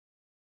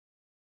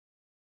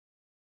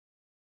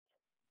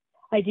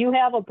I do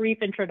have a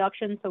brief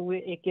introduction, so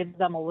it gives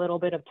them a little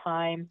bit of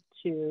time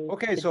to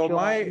Okay, to so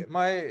join.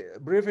 my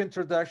brief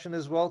introduction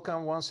is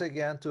welcome once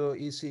again to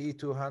ECE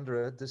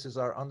 200. This is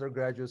our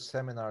undergraduate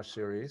seminar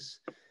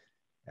series.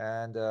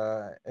 And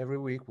every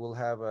week we'll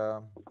have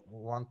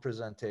one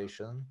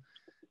presentation.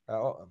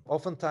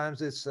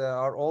 Oftentimes it's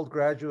our old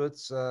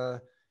graduates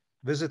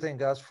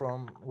visiting us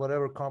from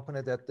whatever company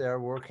that they're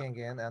working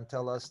in and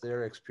tell us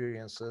their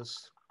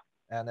experiences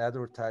and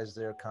advertise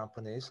their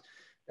companies.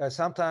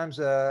 Sometimes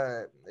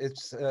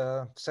it's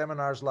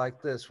seminars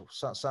like this.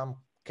 Some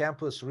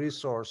campus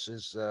resource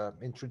is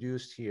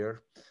introduced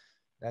here.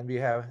 And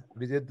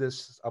we did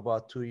this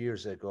about 2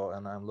 years ago,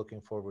 and I'm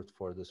looking forward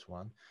for this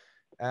one.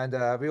 And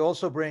we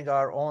also bring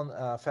our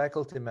own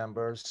faculty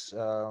members,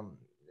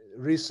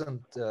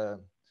 recent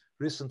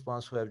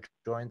ones who have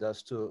joined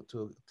us to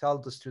tell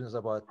the students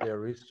about their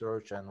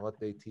research and what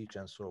they teach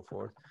and so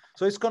forth.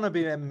 So it's going to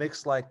be a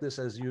mix like this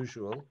as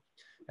usual.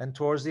 And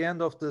towards the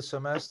end of the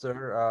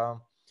semester,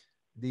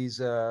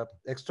 these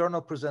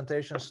external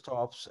presentation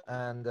stops,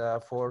 and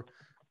for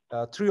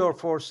 3 or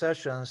 4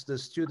 sessions, the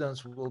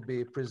students will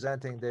be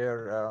presenting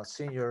their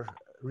senior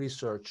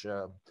research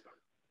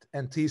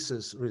and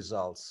thesis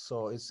results.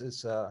 So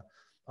it's a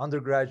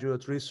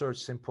undergraduate research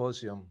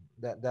symposium.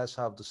 That's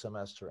how the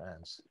semester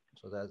ends.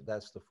 So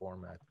that's the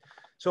format.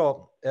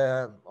 So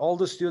all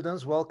the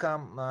students,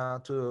 welcome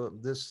to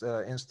this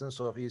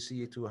instance of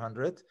ECE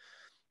 200.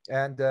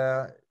 And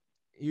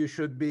you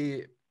should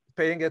be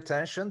paying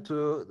attention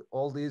to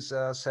all these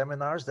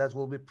seminars that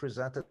will be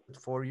presented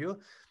for you.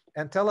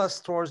 And tell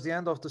us towards the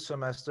end of the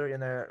semester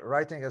in a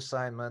writing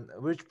assignment,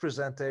 which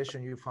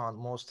presentation you found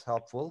most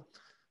helpful.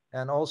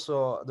 And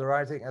also the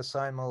writing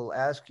assignment will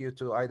ask you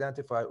to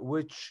identify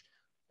which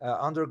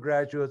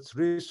undergraduate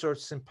research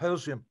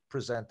symposium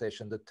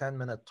presentation, the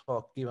 10-minute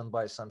talk given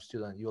by some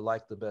student you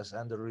like the best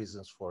and the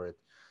reasons for it.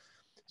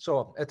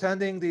 So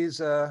attending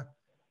these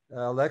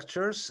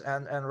lectures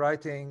and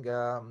writing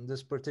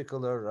this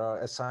particular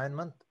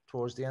assignment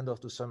towards the end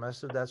of the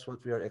semester, that's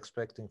what we are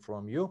expecting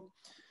from you.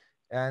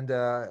 And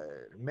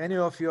many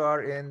of you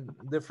are in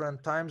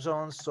different time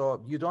zones,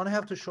 so you don't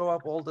have to show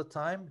up all the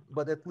time,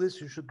 but at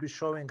least you should be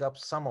showing up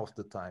some of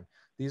the time.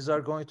 These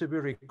are going to be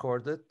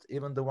recorded.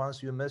 Even the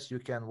ones you miss, you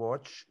can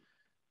watch.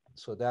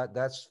 So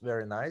that's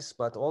very nice.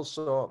 But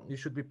also, you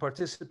should be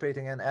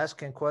participating and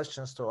asking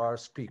questions to our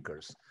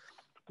speakers.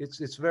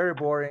 It's very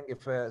boring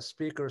if a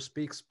speaker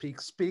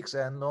speaks,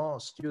 and no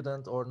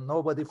student or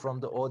nobody from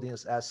the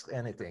audience asks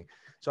anything.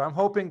 So I'm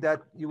hoping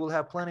that you will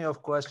have plenty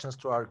of questions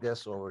to our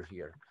guests over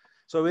here.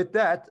 So with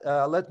that,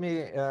 let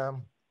me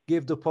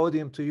give the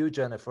podium to you,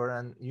 Jennifer,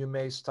 and you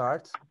may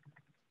start.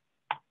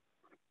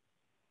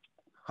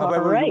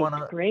 However you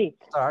want to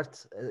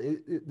start.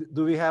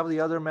 Do we have the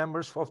other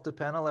members of the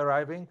panel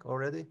arriving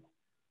already?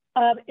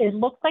 It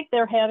looks like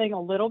they're having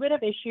a little bit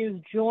of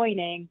issues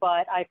joining,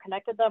 but I've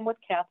connected them with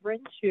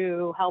Catherine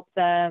to help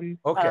them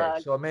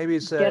so maybe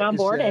it's get on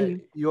board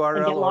and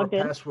URL or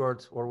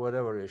password or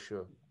whatever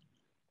issue.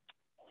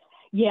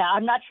 Yeah,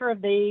 I'm not sure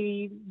if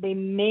they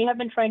may have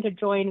been trying to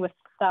join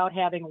without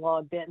having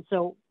logged in.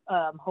 So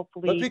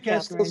hopefully, but we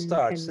can still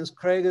start. Since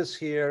Craig is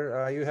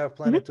here, you have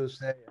plenty to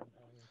say.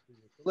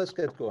 Let's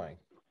get going.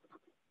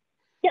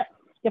 Yes,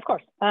 of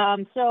course.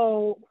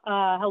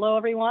 Hello,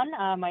 everyone.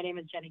 My name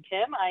is Jenny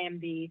Kim. I am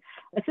the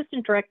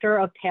Assistant Director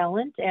of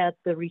Talent at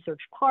the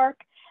Research Park.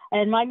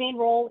 And my main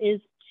role is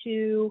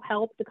to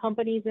help the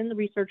companies in the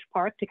Research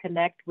Park to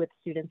connect with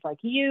students like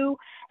you.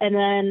 And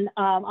then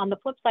on the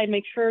flip side,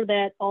 make sure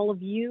that all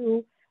of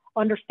you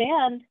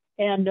understand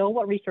and know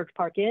what Research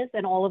Park is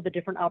and all of the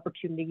different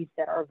opportunities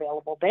that are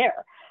available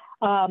there.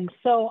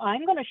 So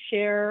I'm going to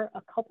share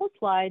a couple of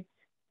slides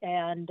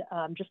and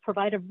just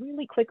provide a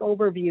really quick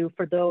overview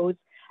for those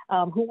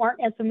who aren't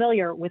as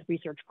familiar with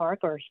Research Park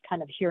or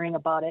kind of hearing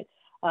about it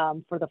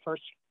for the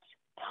first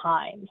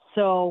time.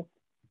 So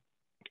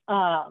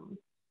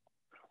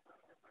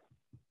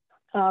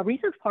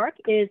Research Park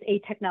is a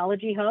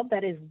technology hub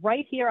that is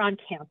right here on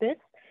campus.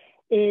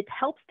 It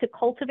helps to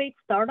cultivate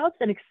startups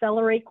and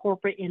accelerate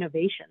corporate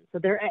innovation. So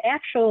there are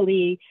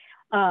actually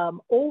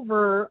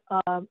over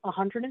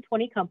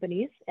 120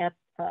 companies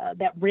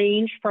that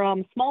range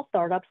from small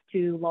startups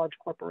to large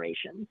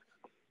corporations.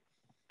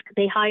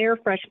 They hire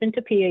freshmen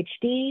to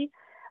PhD,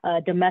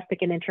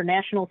 domestic and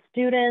international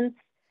students.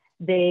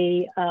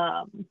 They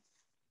hire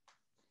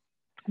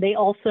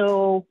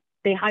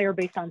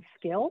based on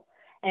skill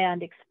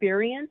and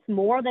experience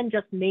more than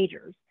just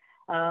majors,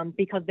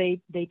 because they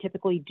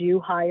typically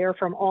do hire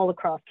from all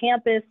across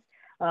campus,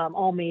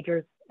 all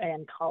majors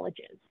and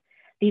colleges.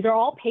 These are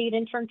all paid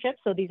internships,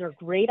 so these are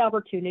great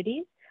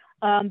opportunities.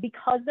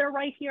 Because they're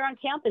right here on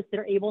campus,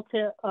 they're able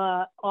to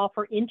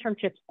offer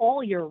internships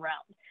all year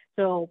round.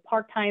 So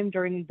part-time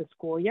during the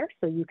school year,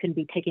 so you can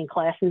be taking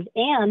classes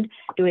and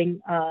doing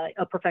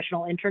a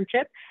professional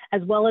internship,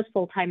 as well as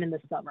full-time in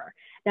the summer.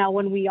 Now,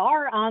 when we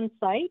are on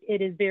site,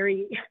 it is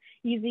very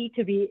easy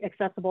to be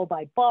accessible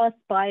by bus,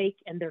 bike,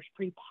 and there's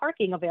free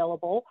parking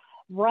available.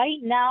 Right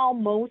now,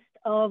 most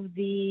of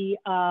the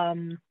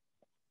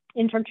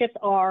internships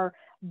are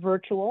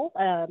virtual,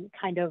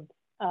 kind of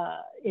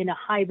in a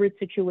hybrid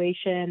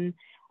situation,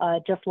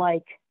 just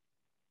like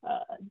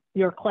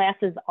your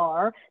classes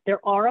are. There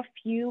are a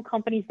few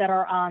companies that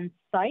are on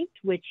site,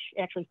 which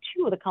actually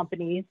 2 of the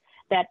companies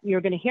that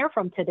you're going to hear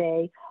from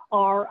today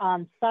are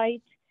on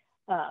site.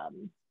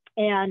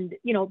 And,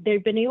 you know,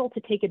 they've been able to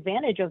take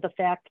advantage of the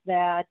fact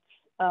that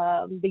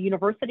the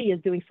university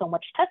is doing so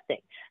much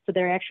testing. So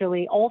they're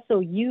actually also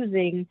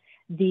using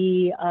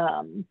the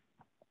app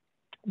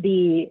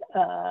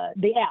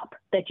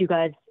that you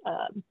guys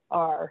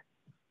are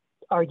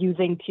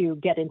using to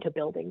get into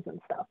buildings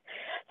and stuff.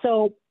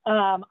 So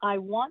I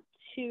want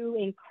to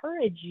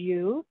encourage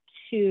you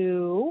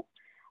to,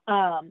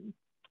 I'm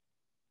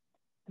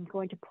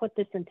going to put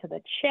this into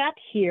the chat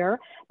here,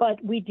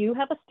 but we do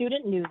have a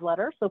student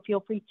newsletter, so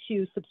feel free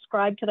to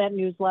subscribe to that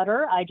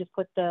newsletter. I just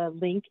put the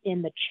link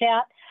in the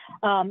chat,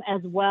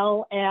 as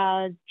well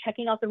as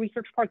checking out the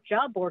Research Park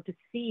job board to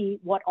see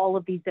what all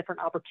of these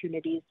different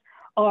opportunities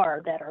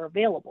are that are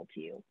available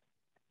to you.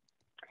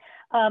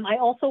 I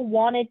also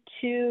wanted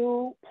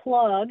to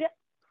plug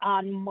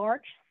on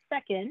March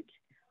 2nd,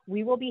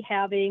 we will be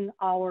having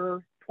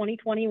our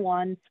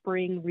 2021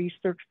 Spring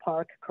Research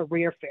Park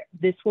Career Fair.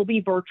 This will be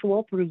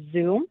virtual through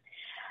Zoom.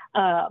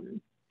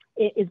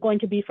 It is going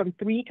to be from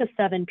 3 to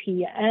 7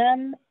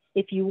 p.m.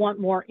 If you want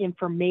more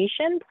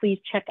information, please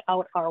check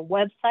out our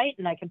website,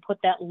 and I can put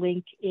that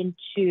link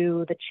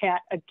into the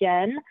chat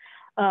again,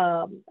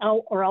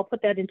 I'll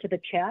put that into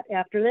the chat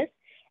after this.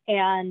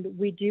 And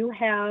we do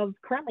have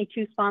currently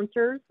 2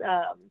 sponsors,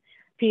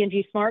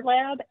 P&G Smart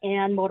Lab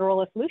and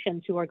Motorola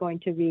Solutions, who are going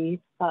to be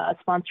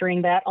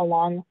sponsoring that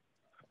along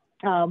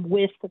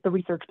with the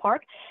Research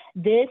Park.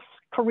 This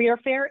career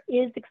fair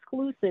is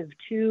exclusive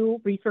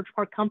to Research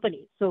Park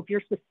companies. So if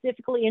you're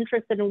specifically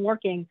interested in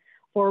working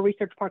for a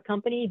Research Park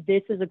company,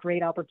 this is a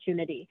great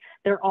opportunity.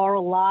 There are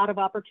a lot of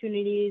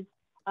opportunities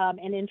and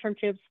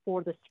internships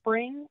for the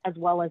spring as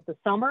well as the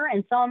summer,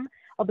 and some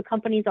of the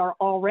companies are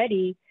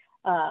already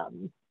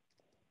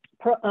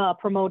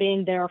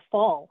promoting their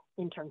fall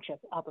internship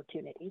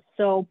opportunities.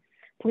 So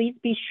please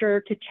be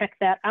sure to check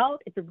that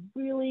out. It's a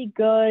really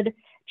good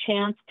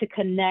chance to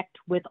connect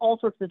with all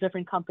sorts of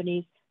different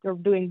companies. They're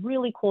doing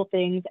really cool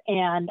things,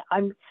 and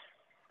I'm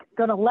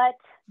gonna let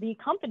the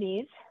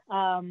companies,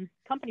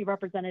 company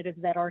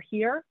representatives that are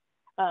here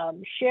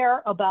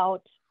share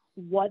about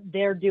what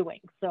they're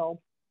doing. So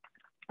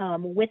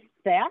with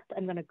that,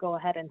 I'm gonna go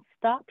ahead and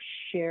stop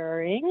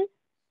sharing.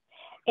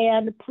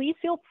 And please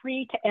feel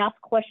free to ask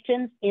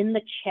questions in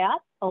the chat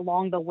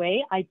along the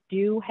way. I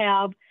do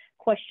have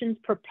questions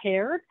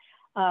prepared,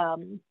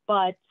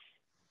 but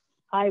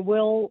I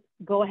will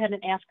go ahead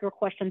and ask your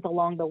questions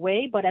along the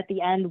way. But at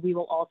the end, we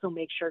will also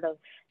make sure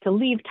to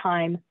leave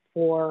time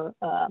for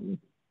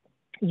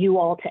you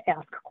all to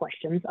ask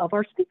questions of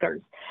our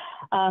speakers.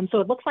 So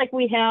it looks like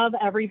we have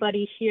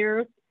everybody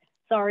here.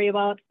 Sorry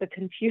about the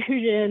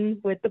confusion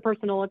with the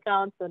personal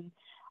accounts and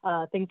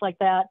things like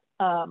that.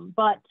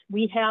 But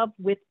we have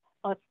with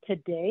us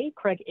today,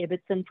 Craig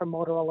Ibbotson from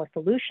Motorola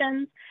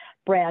Solutions,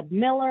 Brad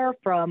Miller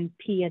from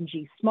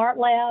P&G Smart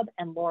Lab,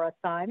 and Laura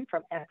Syme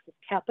from Axis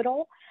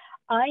Capital.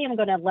 I am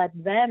going to let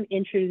them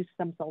introduce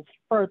themselves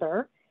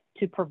further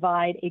to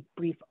provide a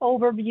brief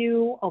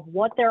overview of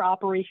what their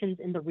operations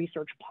in the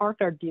Research Park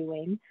are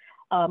doing,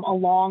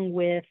 along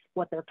with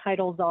what their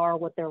titles are,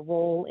 what their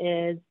role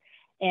is.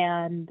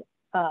 And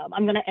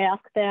I'm going to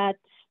ask that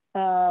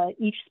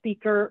each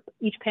speaker,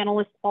 each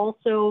panelist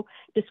also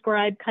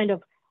describe kind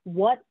of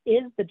what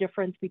is the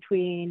difference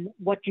between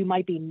what you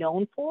might be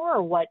known for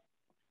or what,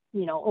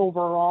 you know,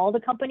 overall the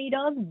company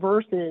does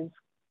versus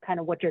kind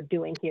of what you're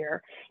doing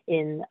here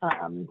in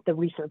the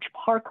Research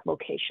Park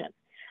location.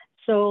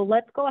 So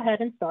let's go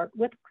ahead and start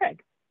with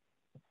Craig.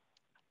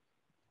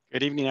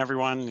 Good evening,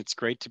 everyone. It's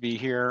great to be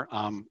here.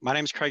 My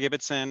name is Craig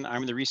Ibbotson.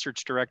 I'm the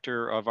research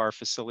director of our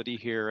facility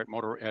here at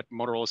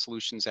Motorola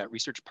Solutions at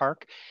Research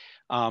Park.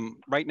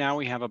 Right now,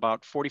 we have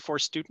about 44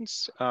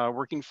 students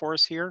working for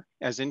us here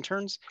as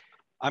interns.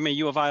 I'm a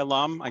U of I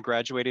alum. I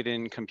graduated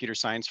in computer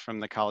science from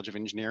the College of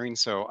Engineering.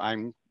 So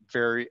I'm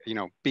very,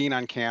 being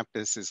on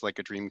campus is like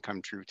a dream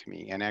come true to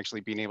me. And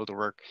actually being able to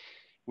work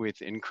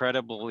with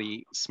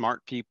incredibly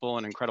smart people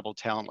and incredible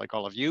talent like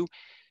all of you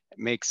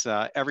makes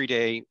every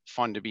day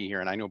fun to be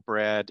here. And I know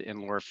Brad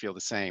and Laura feel the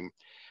same.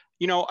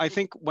 I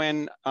think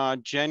when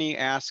Jenny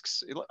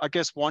asks, I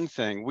guess one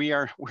thing,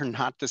 we're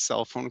not the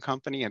cell phone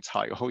company. It's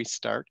how I always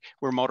start.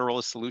 We're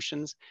Motorola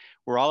Solutions.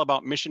 We're all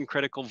about mission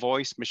critical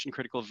voice, mission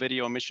critical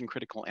video, mission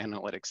critical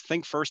analytics.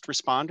 Think first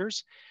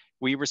responders.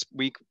 We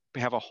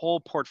have a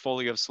whole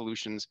portfolio of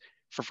solutions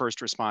for first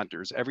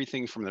responders.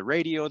 Everything from the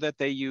radio that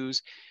they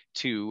use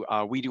to,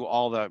 we do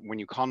all the, when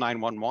you call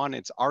 911,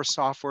 it's our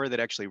software that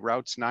actually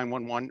routes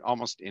 911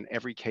 almost in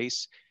every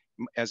case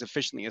as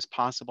efficiently as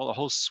possible, a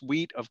whole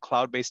suite of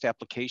cloud-based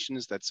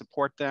applications that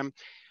support them.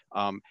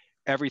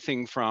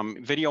 Everything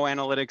from video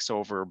analytics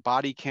over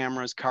body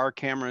cameras, car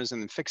cameras,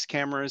 and fixed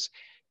cameras,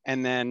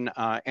 and then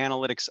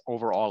analytics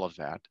over all of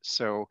that.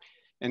 So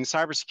And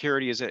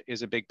cybersecurity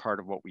is a big part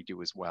of what we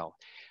do as well.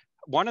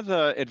 One of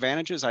the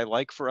advantages I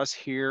like for us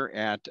here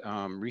at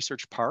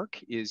Research Park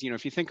is,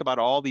 if you think about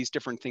all these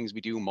different things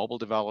we do, mobile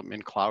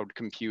development, cloud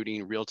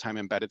computing, real-time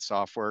embedded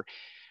software,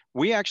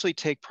 we actually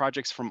take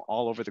projects from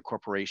all over the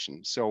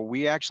corporation. So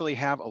we actually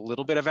have a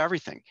little bit of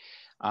everything,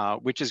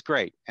 which is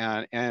great.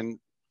 And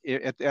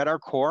at our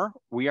core,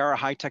 we are a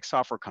high-tech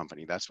software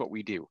company. That's what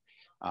we do.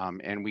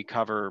 And we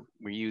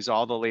use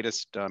all the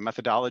latest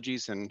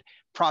methodologies and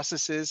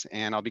processes,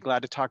 and I'll be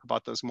glad to talk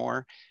about those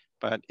more.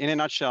 But in a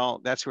nutshell,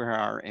 that's who we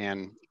are,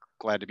 and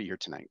glad to be here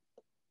tonight.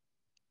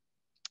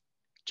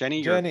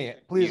 Jenny,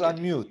 please muted.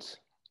 Unmute.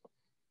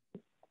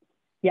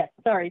 Yes,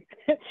 sorry.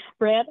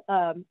 Brad,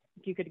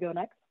 if you could go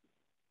next.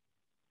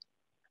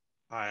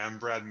 Hi, I'm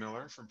Brad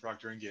Miller from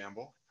Procter &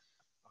 Gamble.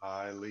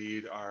 I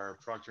lead our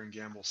Procter &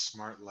 Gamble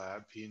Smart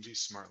Lab, P&G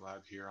Smart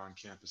Lab here on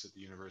campus at the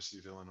University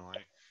of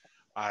Illinois.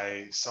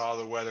 I saw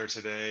the weather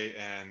today,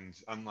 and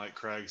unlike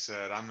Craig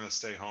said, I'm going to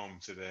stay home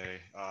today.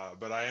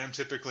 But I am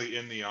typically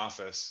in the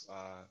office,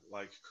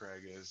 like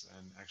Craig is,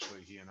 and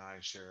actually he and I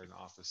share an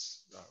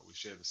office. We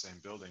share the same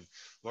building.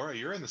 Laura,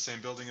 you're in the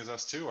same building as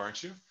us too,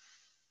 aren't you?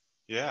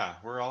 Yeah,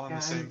 we're all in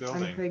the same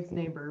building. I'm Craig's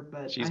neighbor,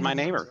 but she's my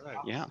neighbor.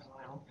 Yeah.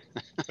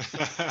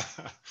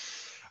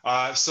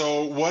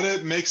 So what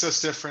it makes us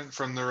different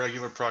from the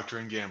regular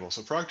Procter & Gamble.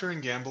 So Procter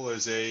 & Gamble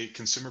is a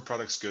consumer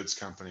products goods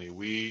company.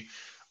 We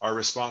are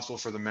responsible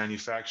for the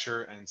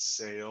manufacture and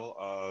sale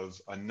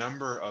of a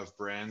number of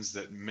brands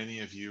that many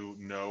of you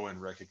know and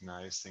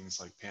recognize, things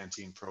like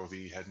Pantene Pro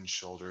V, Head &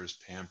 Shoulders,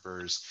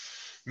 Pampers,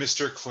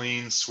 Mr.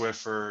 Clean,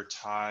 Swiffer,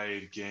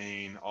 Tide,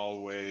 Gain,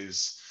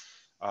 Always,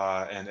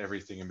 and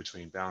everything in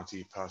between,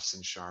 Bounty, Puffs,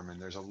 and Charmin.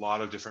 There's a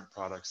lot of different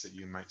products that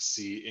you might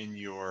see in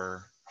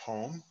your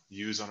home,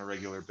 use on a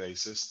regular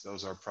basis.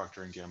 Those are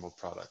Procter & Gamble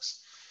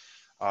products.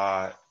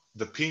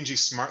 The P&G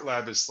Smart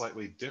Lab is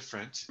slightly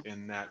different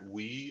in that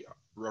we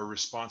are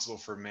responsible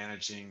for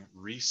managing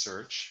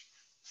research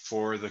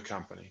for the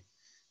company.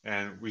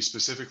 And we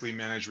specifically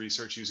manage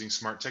research using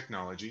smart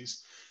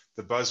technologies.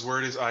 The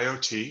buzzword is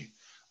IoT,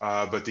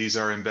 but these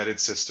are embedded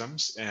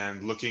systems,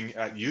 and looking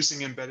at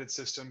using embedded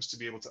systems to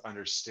be able to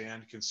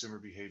understand consumer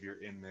behavior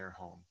in their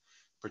home,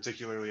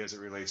 particularly as it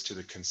relates to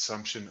the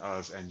consumption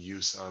of and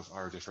use of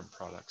our different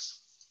products.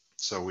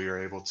 So we are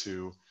able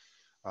to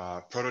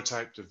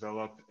prototype,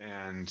 develop,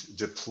 and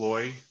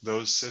deploy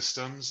those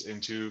systems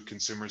into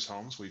consumers'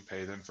 homes. We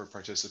pay them for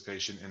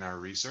participation in our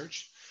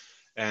research.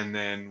 And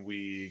then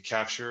we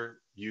capture,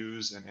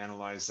 use, and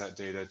analyze that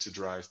data to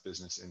drive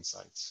business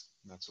insights.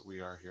 And that's what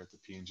we are here at the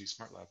P&G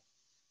Smart Lab.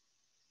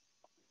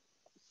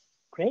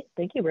 Great,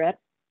 thank you, Brad.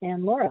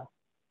 And Laura.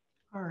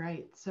 All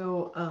right,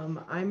 so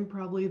I'm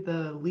probably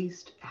the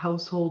least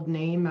household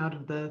name out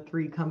of the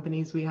three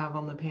companies we have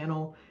on the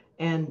panel.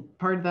 And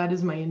part of that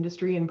is my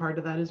industry and part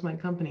of that is my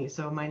company.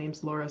 So my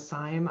name's Laura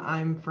Syme.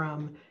 I'm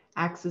from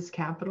Axis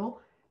Capital.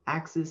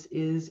 Axis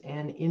is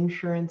an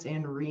insurance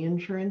and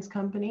reinsurance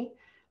company.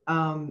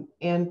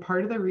 And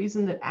part of the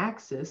reason that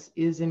Axis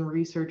is in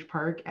Research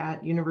Park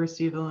at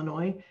University of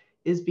Illinois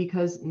is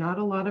because not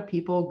a lot of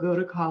people go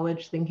to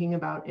college thinking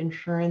about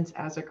insurance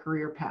as a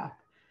career path.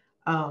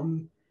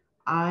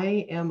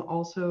 I am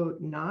also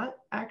not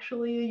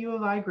actually a U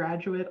of I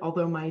graduate,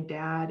 although my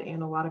dad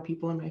and a lot of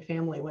people in my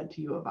family went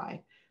to U of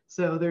I.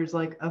 So there's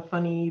like a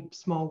funny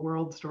small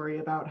world story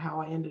about how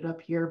I ended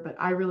up here, but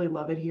I really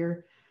love it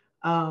here.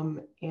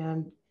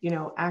 And,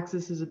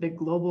 Axis is a big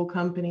global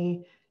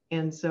company.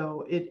 And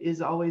so it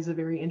is always a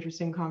very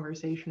interesting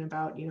conversation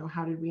about,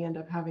 how did we end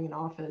up having an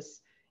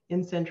office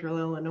in Central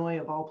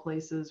Illinois of all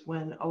places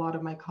when a lot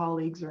of my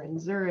colleagues are in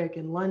Zurich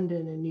and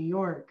London and New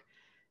York.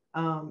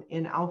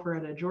 In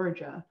Alpharetta,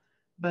 Georgia.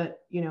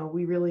 But,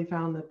 we really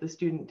found that the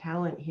student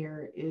talent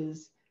here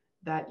is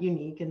that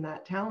unique and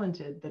that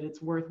talented that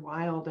it's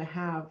worthwhile to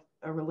have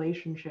a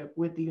relationship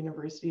with the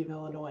University of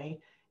Illinois,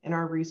 and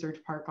our Research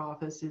Park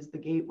office is the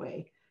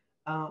gateway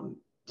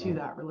to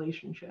that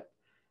relationship.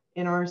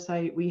 In our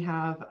site, we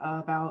have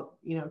about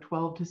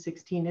 12 to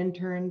 16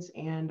 interns,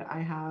 and I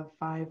have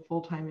 5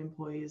 full-time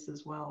employees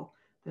as well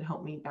that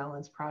help me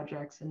balance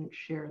projects and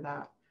share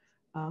that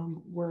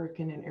work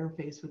and an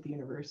interface with the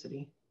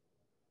university.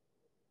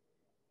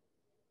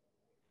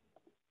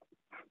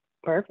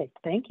 Perfect,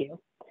 thank you.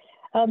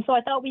 So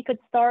I thought we could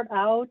start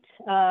out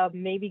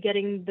maybe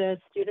getting the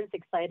students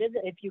excited.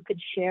 If you could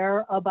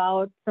share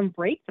about some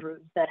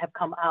breakthroughs that have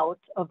come out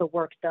of the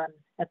work done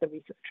at the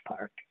Research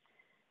Park.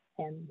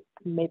 And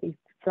maybe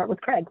start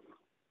with Craig.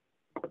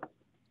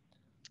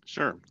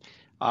 Sure.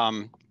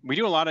 We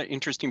do a lot of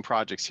interesting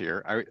projects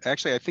here.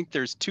 I think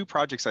there's 2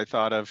 projects I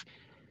thought of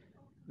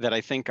that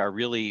I think are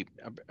really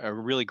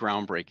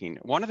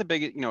groundbreaking. One of the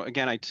big,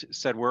 again, I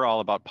said we're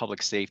all about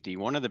public safety.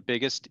 One of the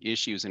biggest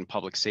issues in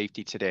public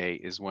safety today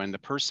is when the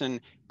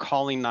person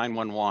calling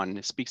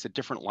 911 speaks a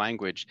different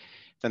language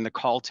than the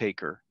call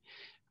taker.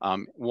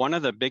 One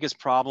of the biggest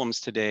problems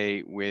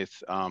today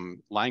with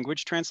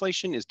language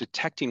translation is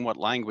detecting what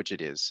language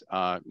it is.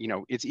 You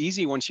know, it's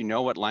easy once you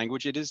know what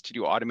language it is to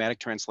do automatic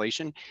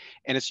translation.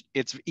 And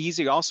it's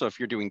easy also if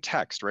you're doing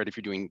text, right? If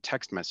you're doing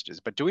text messages,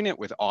 but doing it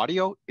with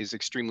audio is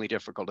extremely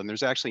difficult. And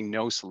there's actually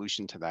no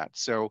solution to that.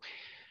 So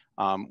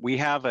we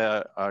have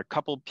a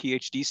couple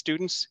PhD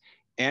students,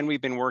 and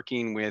we've been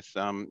working with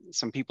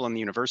some people in the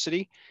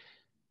university.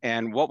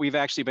 And what we've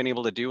actually been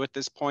able to do at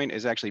this point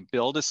is actually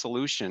build a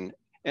solution.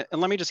 And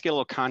let me just get a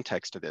little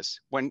context to this.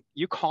 When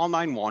you call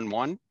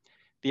 911,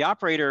 the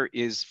operator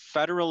is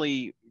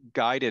federally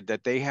guided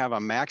that they have a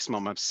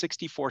maximum of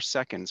 64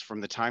 seconds from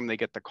the time they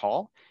get the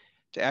call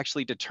to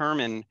actually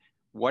determine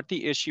what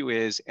the issue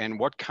is and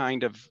what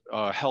kind of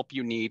help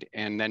you need,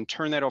 and then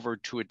turn that over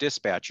to a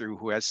dispatcher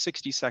who has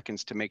 60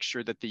 seconds to make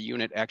sure that the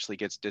unit actually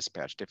gets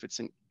dispatched. If it's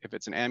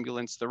an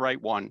ambulance, the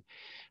right one.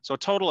 So a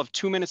total of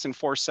 2 minutes and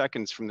 4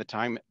 seconds from the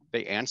time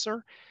they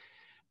answer.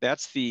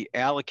 That's the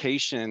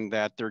allocation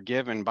that they're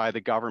given by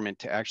the government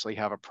to actually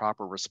have a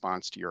proper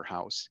response to your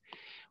house.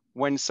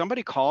 When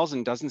somebody calls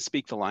and doesn't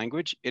speak the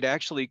language, it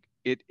actually,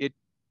 it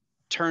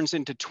turns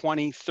into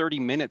 20, 30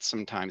 minutes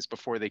sometimes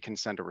before they can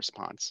send a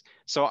response.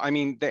 So, I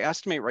mean, they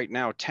estimate right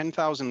now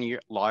 10,000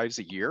 lives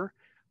a year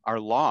are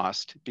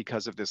lost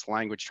because of this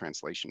language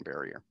translation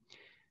barrier.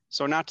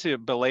 So not to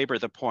belabor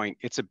the point,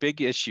 it's a big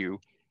issue.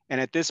 And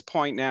at this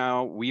point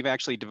now, we've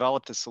actually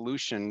developed a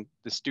solution.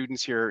 The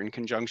students here, in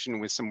conjunction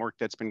with some work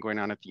that's been going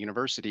on at the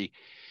university,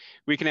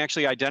 we can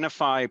actually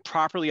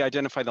properly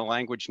identify the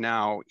language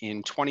now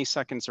in 20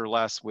 seconds or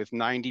less with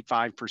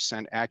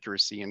 95%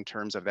 accuracy in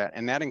terms of that.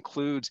 And that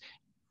includes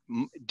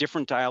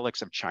different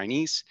dialects of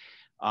Chinese,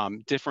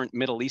 different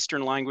Middle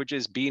Eastern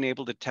languages, being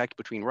able to detect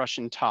between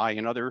Russian, Thai,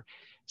 and other.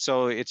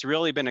 So it's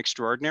really been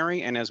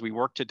extraordinary. And as we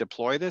work to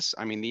deploy this,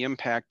 I mean, the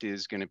impact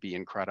is going to be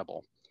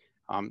incredible.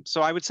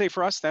 So I would say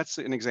for us, that's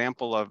an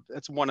example of,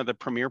 that's one of the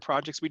premier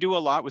projects. We do a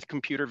lot with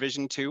computer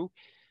vision too.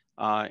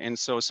 And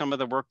so some of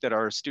the work that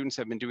our students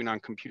have been doing on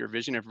computer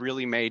vision have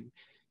really made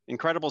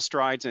incredible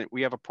strides. And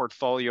we have a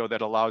portfolio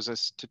that allows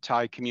us to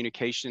tie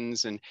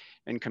communications and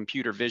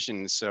computer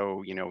vision.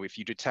 So, you know, if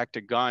you detect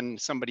a gun,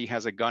 somebody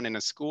has a gun in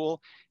a school,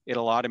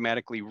 it'll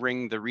automatically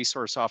ring the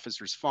resource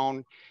officer's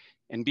phone.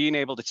 And being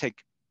able to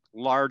take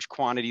large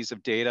quantities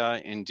of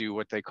data and do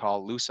what they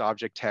call loose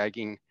object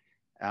tagging,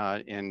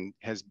 and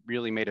has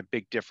really made a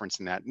big difference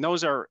in that. And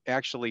those are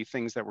actually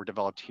things that were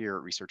developed here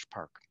at Research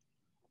Park.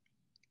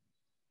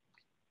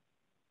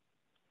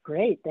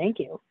 Great, thank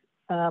you.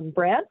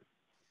 Brad?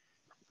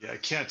 Yeah, I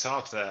can't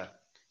top that.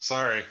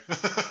 Sorry.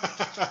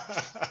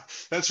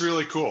 That's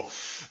really cool.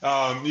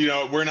 You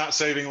know, we're not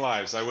saving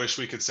lives. I wish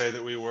we could say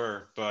that we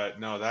were,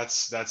 but no,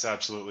 that's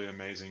absolutely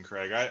amazing,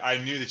 Craig. I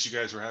knew that you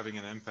guys were having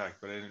an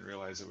impact, but I didn't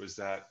realize it was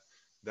that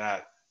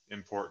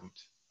important.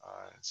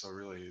 So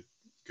really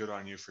good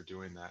on you for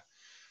doing that.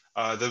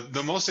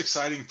 The most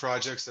exciting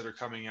projects that are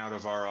coming out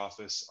of our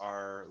office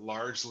are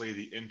largely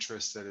the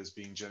interest that is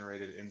being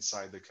generated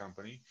inside the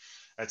company.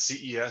 At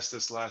CES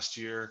this last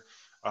year,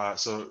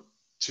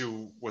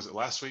 was it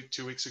last week,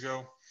 2 weeks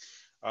ago?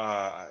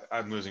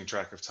 I'm losing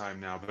track of time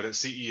now, but at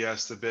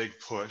CES, the big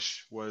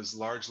push was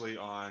largely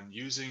on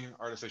using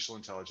artificial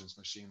intelligence,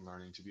 machine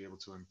learning, to be able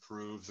to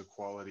improve the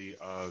quality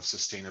of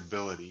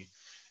sustainability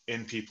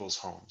in people's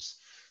homes.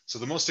 So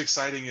the most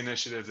exciting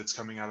initiative that's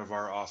coming out of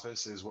our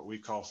office is what we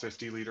call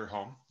 50 Liter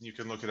Home. You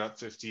can look it up,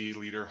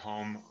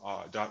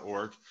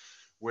 50literhome.org,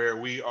 where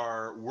we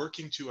are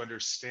working to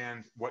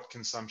understand what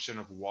consumption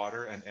of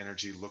water and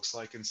energy looks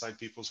like inside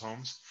people's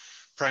homes,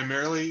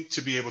 primarily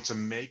to be able to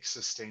make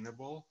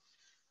sustainable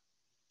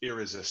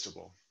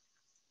irresistible,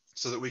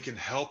 so that we can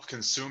help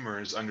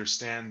consumers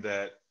understand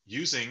that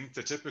using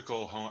the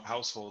typical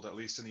household, at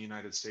least in the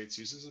United States,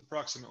 uses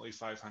approximately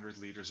 500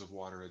 liters of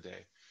water a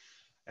day.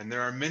 And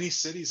there are many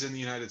cities in the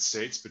United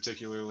States,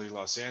 particularly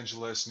Los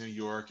Angeles, New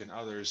York, and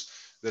others,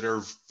 that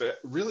are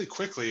really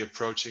quickly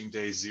approaching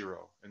day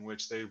zero, in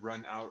which they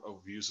run out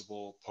of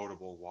usable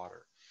potable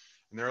water.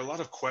 And there are a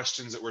lot of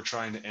questions that we're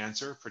trying to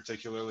answer,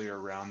 particularly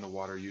around the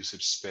water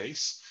usage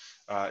space.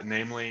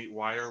 Namely,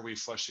 why are we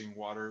flushing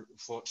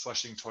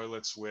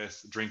toilets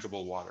with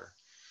drinkable water?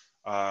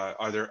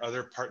 Are there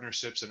other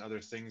partnerships and other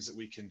things that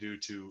we can do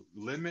to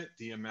limit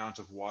the amount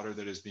of water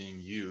that is being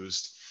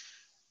used,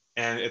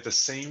 and at the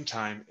same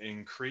time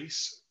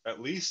increase, at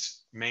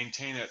least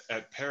maintain it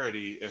at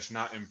parity, if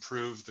not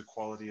improve the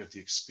quality of the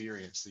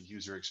experience, the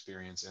user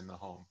experience in the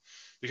home?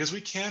 Because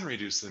we can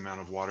reduce the amount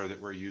of water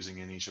that we're using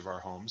in each of our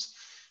homes,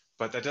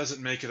 but that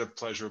doesn't make it a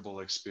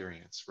pleasurable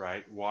experience,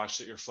 right? Watch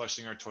that you're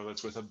flushing our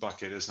toilets with a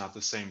bucket is not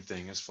the same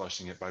thing as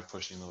flushing it by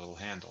pushing the little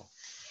handle.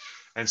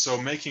 And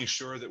so making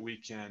sure that we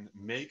can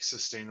make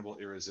sustainable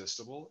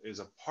irresistible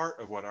is a part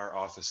of what our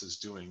office is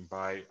doing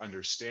by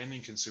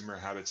understanding consumer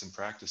habits and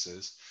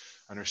practices,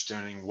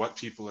 understanding what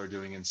people are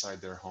doing inside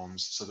their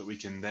homes, so that we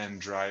can then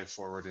drive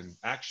forward in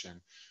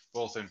action,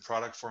 both in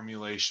product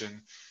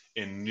formulation,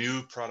 in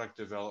new product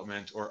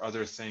development, or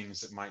other things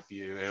that might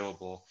be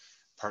available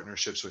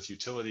partnerships with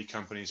utility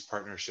companies,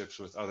 partnerships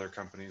with other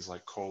companies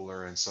like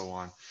Kohler and so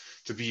on,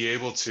 to be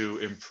able to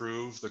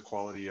improve the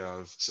quality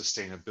of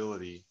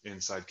sustainability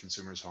inside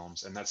consumers'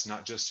 homes. And that's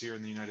not just here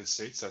in the United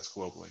States, that's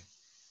globally.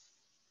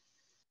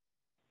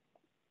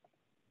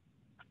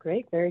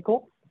 Great, very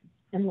cool.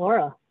 And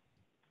Laura?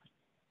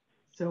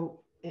 So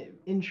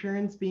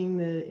insurance being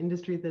the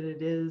industry that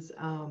it is,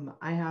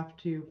 I have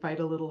to fight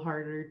a little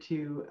harder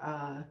to,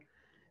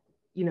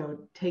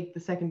 take the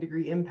second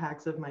degree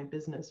impacts of my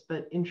business.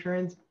 But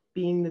insurance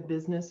being the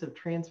business of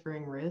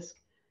transferring risk,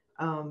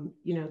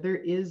 there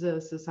is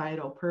a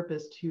societal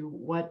purpose to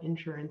what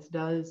insurance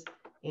does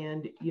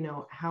and,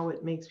 how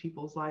it makes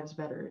people's lives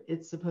better.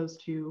 It's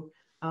supposed to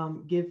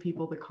give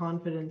people the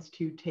confidence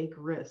to take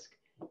risk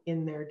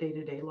in their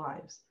day-to-day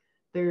lives.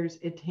 There's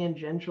a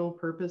tangential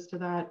purpose to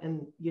that.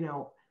 And,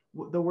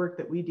 the work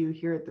that we do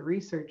here at the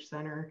Research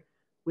Center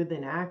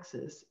within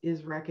Axis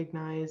is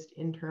recognized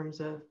in terms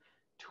of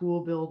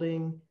tool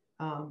building,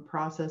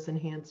 process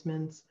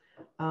enhancements.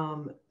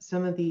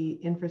 Some of the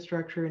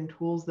infrastructure and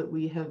tools that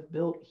we have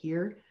built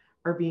here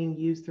are being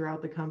used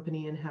throughout the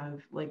company and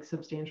have like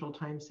substantial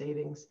time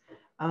savings.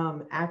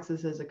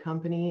 Axis as a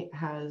company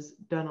has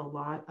done a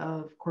lot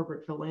of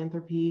corporate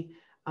philanthropy.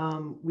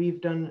 We've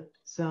done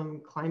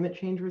some climate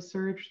change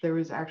research. There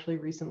was actually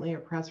recently a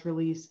press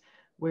release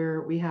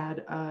where we had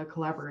a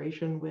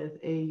collaboration with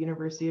a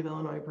University of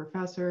Illinois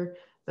professor,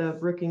 the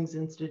Brookings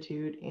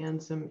Institute,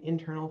 and some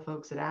internal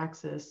folks at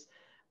Axis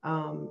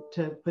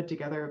to put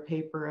together a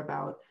paper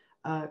about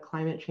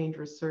climate change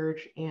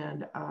research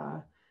and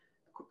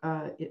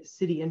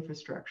city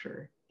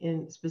infrastructure,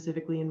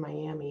 specifically in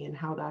Miami, and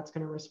how that's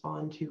going to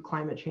respond to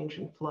climate change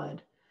and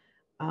flood.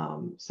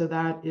 So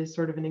that is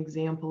sort of an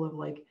example of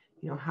like,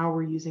 how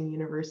we're using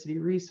university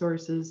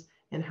resources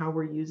and how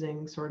we're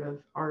using sort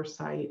of our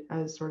site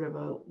as sort of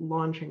a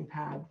launching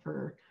pad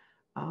for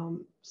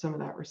some of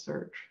that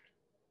research.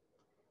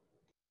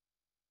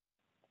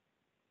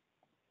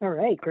 All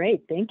right,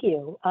 great, thank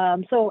you.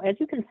 So as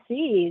you can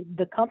see,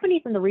 the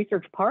companies in the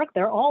research park,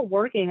 they're all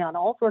working on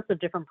all sorts of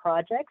different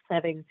projects,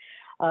 having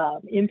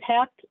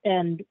impact,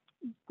 and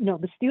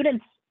the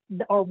students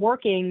are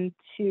working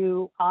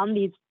on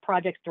these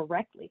projects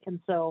directly.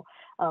 And so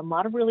a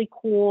lot of really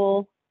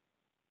cool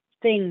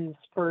things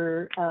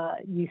for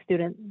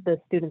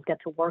the students get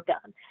to work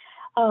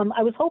on.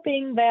 I was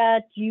hoping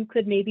that you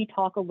could maybe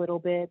talk a little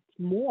bit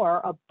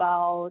more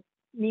about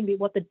maybe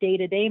what the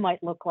day-to-day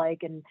might look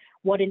like and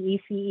what an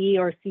ECE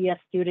or CS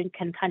student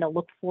can kind of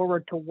look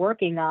forward to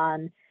working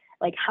on.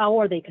 Like, how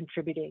are they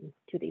contributing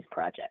to these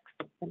projects?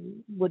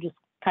 And we'll just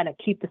kind of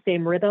keep the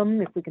same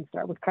rhythm if we can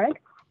start with Craig.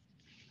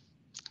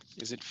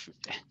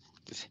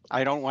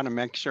 I don't want to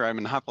make sure I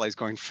monopolize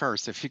going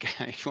first. If you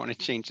want to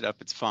change it up,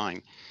 it's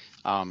fine.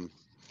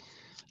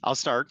 I'll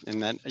start,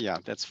 and then, yeah,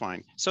 that's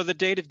fine. So the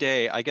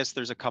day-to-day, I guess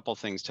there's a couple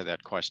things to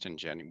that question,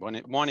 Jenny.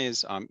 One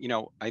is,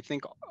 I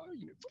think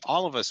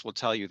all of us will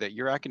tell you that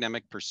your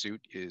academic pursuit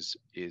is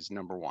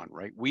number one,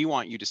 right? We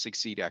want you to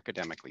succeed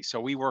academically. So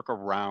we work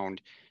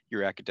around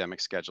your academic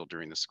schedule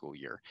during the school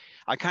year.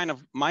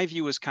 My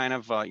view is kind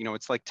of,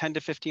 it's like 10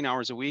 to 15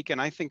 hours a week. And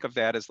I think of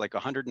that as like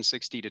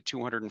 160 to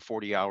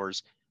 240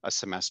 hours a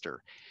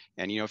semester.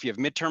 And, if you have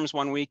midterms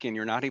one week and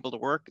you're not able to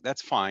work,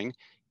 that's fine.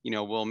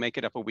 We'll make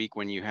it up a week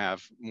when you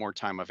have more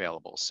time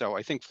available. So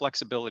I think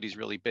flexibility is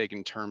really big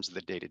in terms of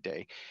the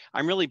day-to-day.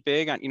 I'm really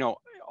big on,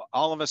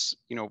 all of us,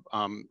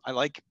 I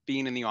like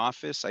being in the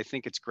office. I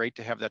think it's great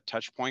to have that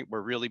touch point.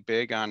 We're really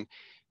big on,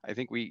 I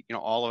think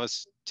all of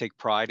us take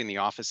pride in the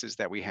offices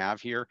that we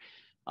have here.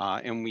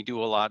 And we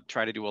do a lot,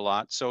 try to do a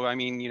lot. So,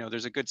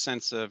 there's a good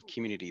sense of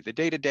community. The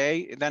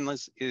day-to-day then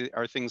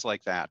are things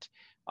like that.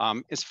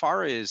 As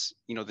far as,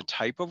 the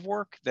type of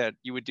work that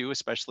you would do,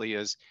 especially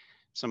as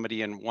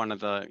somebody in one of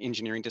the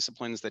engineering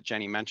disciplines that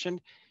Jenny mentioned,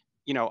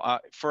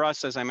 for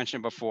us, as I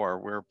mentioned before,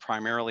 we're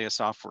primarily a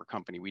software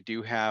company. We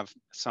do have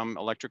some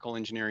electrical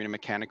engineering and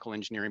mechanical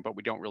engineering, but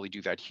we don't really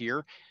do that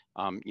here.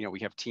 We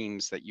have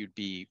teams that you'd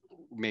be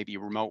maybe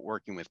remote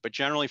working with, but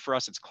generally for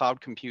us, it's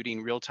cloud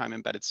computing, real-time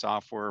embedded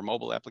software,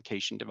 mobile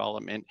application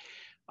development.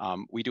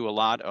 We do a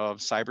lot of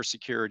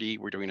cybersecurity.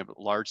 We're doing a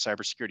large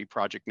cybersecurity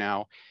project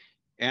now.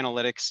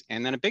 Analytics,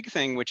 and then a big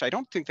thing, which I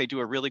don't think they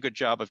do a really good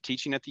job of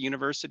teaching at the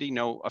university,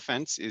 no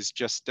offense, is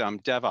just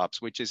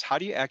DevOps, which is how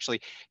do you actually,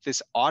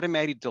 this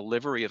automated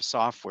delivery of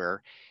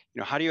software,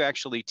 how do you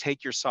actually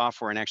take your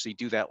software and actually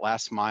do that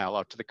last mile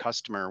out to the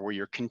customer where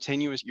you're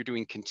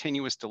doing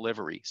continuous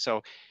delivery.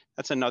 So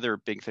that's another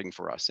big thing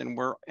for us. And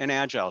we're an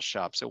agile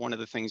shop. So one of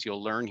the things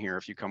you'll learn here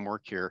if you come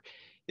work here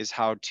is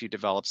how to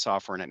develop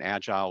software in an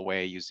agile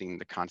way using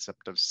the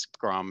concept of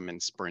Scrum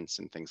and sprints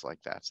and things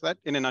like that. So that,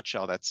 in a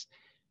nutshell, that's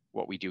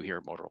what we do here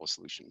at Motorola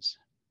Solutions.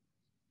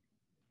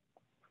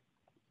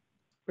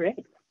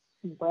 Great.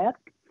 Brad?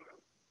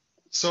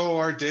 So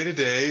our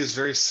day-to-day is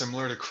very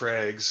similar to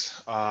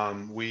Craig's. I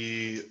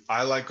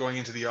like going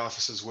into the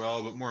office as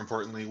well, but more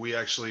importantly, we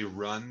actually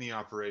run the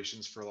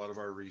operations for a lot of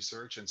our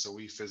research. And so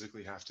we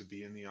physically have to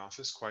be in the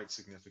office quite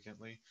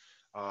significantly.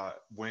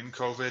 When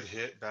COVID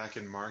hit back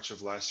in March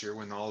of last year,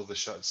 when all of the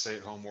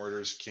stay-at-home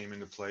orders came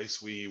into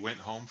place, we went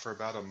home for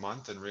about a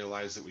month and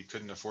realized that we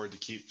couldn't afford to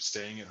keep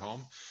staying at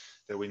home,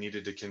 that we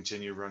needed to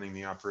continue running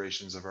the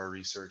operations of our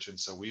research. And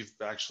so we've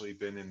actually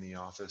been in the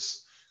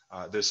office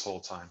this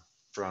whole time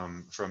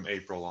from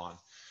April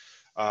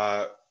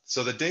on.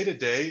 So the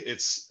day-to-day,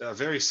 it's a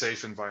very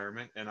safe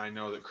environment. And I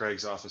know that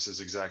Craig's office is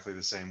exactly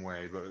the same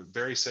way, but a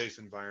very safe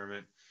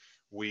environment.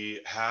 We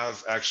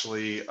have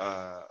actually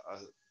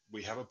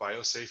we have a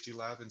biosafety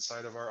lab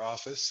inside of our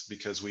office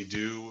because we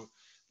do,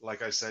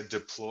 like I said,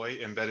 deploy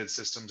embedded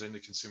systems into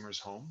consumers'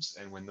 homes.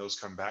 And when those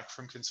come back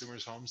from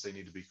consumers' homes, they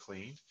need to be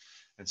cleaned.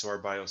 And so our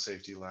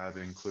biosafety lab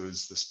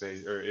includes the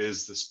space, or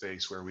is the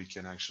space where we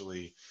can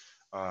actually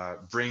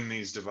bring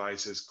these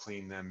devices,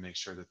 clean them, make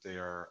sure that they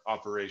are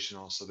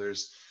operational. So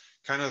there's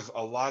kind of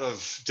a lot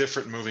of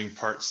different moving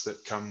parts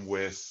that come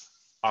with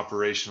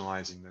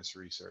operationalizing this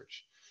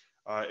research.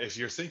 If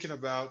you're thinking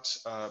about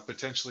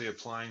potentially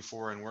applying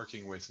for and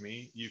working with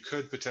me, you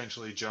could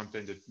potentially jump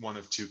into one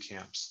of two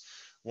camps.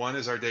 One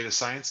is our data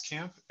science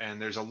camp,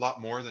 and there's a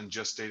lot more than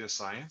just data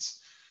science.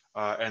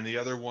 And the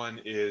other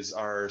one is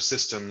our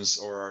systems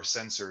or our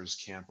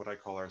sensors camp, what I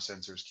call our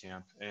sensors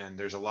camp. And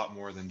there's a lot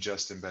more than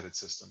just embedded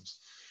systems.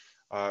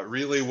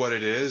 Really what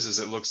it is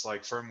it looks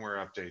like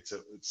firmware updates,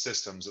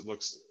 systems. It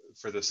looks,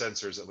 for the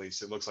sensors at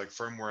least, it looks like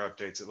firmware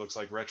updates. It looks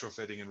like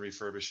retrofitting and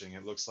refurbishing.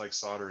 It looks like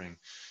soldering.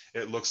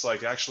 It looks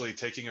like actually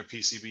taking a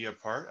PCB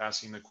apart,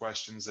 asking the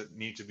questions that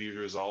need to be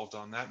resolved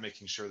on that,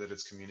 making sure that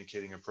it's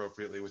communicating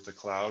appropriately with the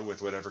cloud,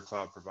 with whatever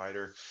cloud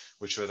provider,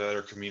 which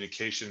whatever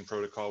communication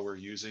protocol we're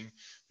using,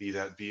 be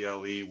that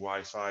BLE,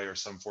 Wi-Fi, or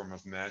some form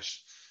of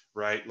mesh,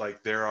 right?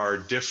 Like there are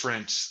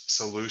different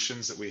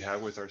solutions that we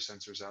have with our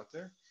sensors out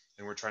there.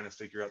 And we're trying to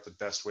figure out the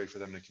best way for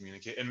them to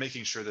communicate and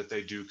making sure that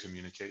they do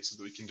communicate so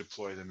that we can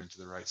deploy them into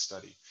the right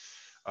study.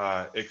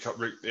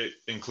 It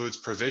includes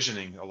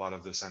provisioning a lot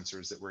of the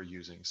sensors that we're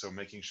using. So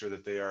making sure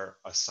that they are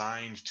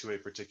assigned to a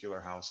particular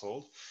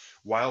household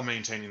while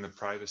maintaining the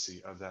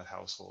privacy of that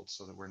household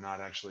so that we're not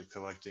actually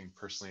collecting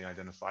personally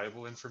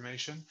identifiable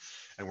information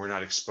and we're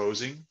not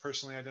exposing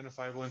personally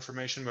identifiable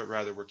information, but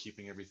rather we're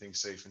keeping everything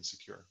safe and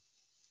secure.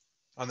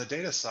 On the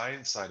data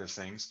science side of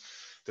things,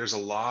 there's a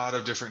lot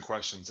of different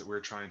questions that we're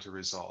trying to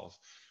resolve.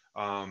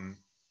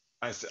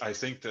 I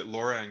think that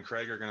Laura and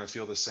Craig are going to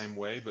feel the same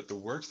way, but the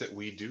work that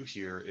we do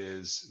here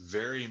is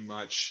very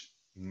much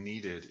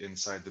needed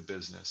inside the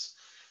business.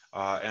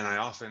 And I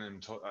often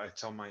I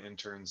tell my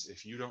interns,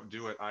 if you don't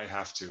do it, I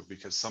have to,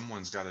 because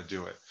someone's got to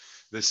do it.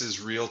 This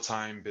is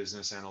real-time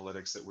business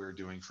analytics that we're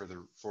doing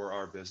for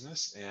our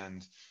business.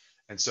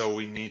 And so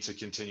we need to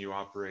continue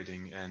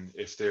operating. And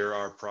if there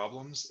are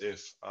problems,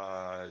 if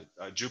a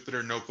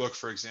Jupyter notebook,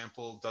 for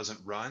example, doesn't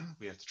run,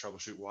 we have to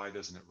troubleshoot why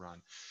doesn't it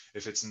run.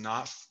 If it's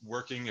not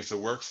working, if the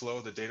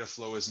workflow, the data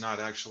flow is not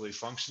actually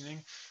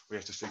functioning, we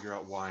have to figure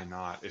out why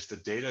not. If the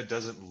data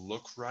doesn't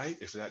look right,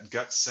 if that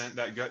gut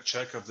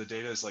check of the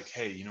data is like,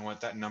 hey, you know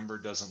what, that number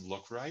doesn't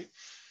look right,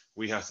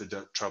 we have to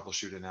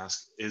troubleshoot and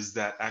ask, is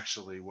that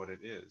actually what it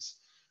is?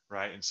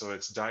 Right? And so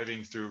it's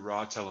diving through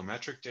raw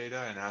telemetric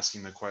data and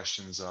asking the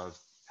questions of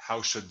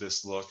how should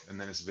this look?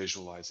 And then it's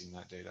visualizing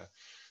that data.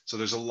 So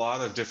there's a lot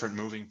of different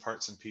moving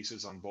parts and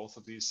pieces on both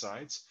of these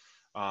sides.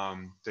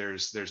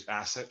 There's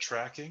asset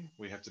tracking.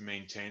 We have to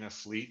maintain a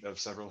fleet of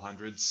several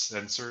hundred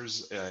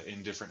sensors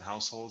in different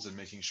households and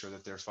making sure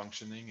that they're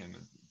functioning and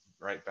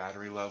right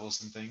battery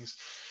levels and things.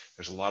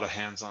 There's a lot of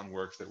hands-on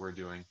work that we're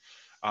doing.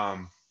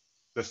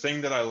 The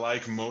thing that I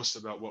like most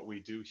about what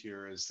we do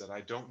here is that I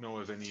don't know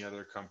of any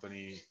other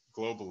company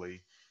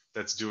globally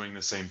that's doing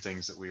the same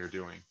things that we are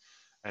doing.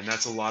 And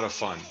that's a lot of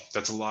fun.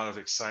 That's a lot of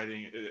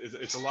exciting,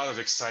 it's a lot of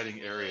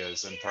exciting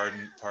areas. And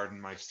pardon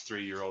my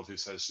 3-year-old who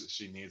says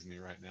she needs me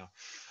right now.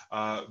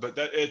 But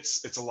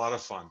it's a lot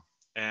of fun.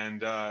 And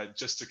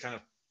just to kind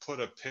of put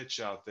a pitch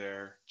out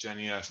there,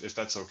 Jenny, if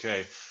that's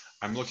okay,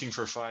 I'm looking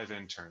for 5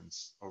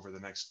 interns over the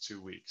next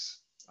 2 weeks.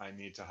 I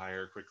need to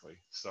hire quickly.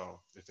 So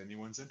if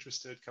anyone's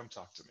interested, come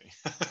talk to me.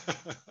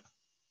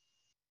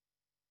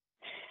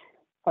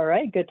 All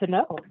right, good to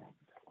know.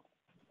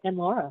 And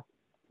Laura.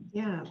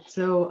 Yeah,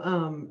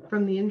 so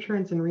from the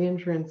insurance and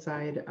reinsurance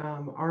side,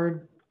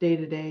 our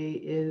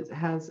day-to-day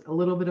has a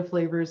little bit of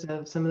flavors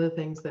of some of the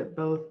things that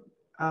both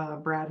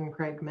Brad and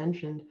Craig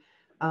mentioned.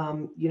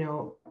 You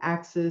know,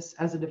 Axis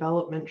as a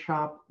development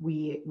shop,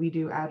 we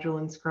do Agile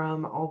and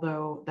Scrum,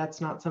 although that's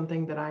not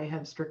something that I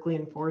have strictly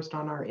enforced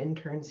on our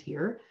interns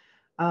here.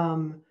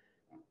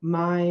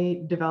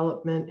 My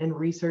development and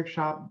research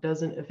shop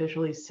doesn't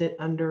officially sit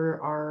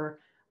under our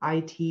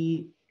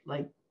IT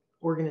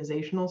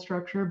organizational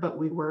structure, but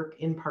we work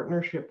in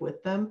partnership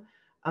with them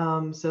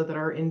so that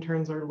our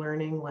interns are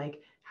learning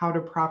how to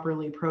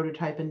properly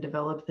prototype and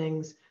develop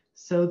things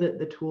so that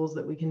the tools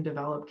that we can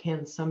develop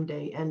can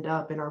someday end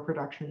up in our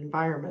production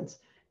environments,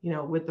 you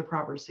know, with the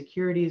proper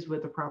securities,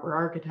 with the proper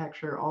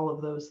architecture, all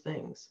of those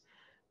things.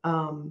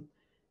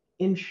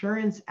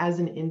 Insurance as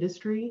an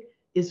industry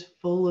is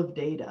full of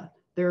data.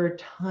 There are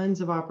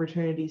tons of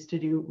opportunities to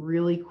do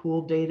really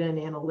cool data and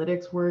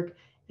analytics work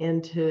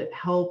and to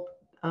help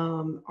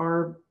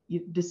our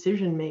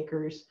decision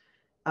makers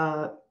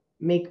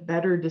make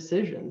better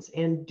decisions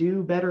and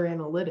do better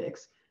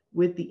analytics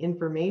with the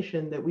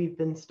information that we've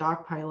been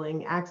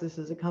stockpiling. Access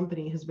as a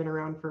company has been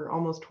around for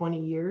almost 20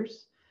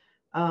 years.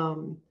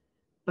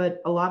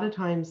 But a lot of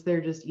times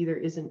there just either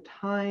isn't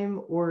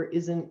time or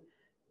isn't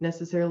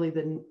necessarily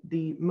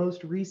the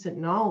most recent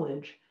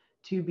knowledge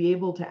to be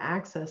able to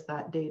access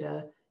that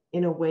data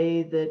in a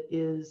way that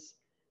is,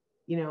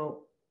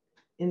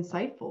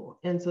 insightful.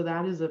 And so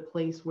that is a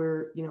place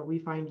where, we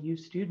find you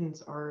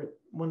students are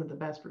one of the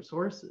best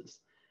resources.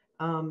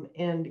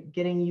 And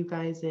getting you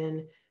guys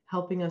in,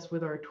 helping us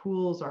with our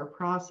tools, our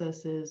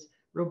processes,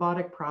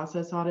 robotic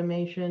process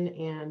automation,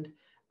 and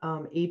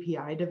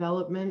API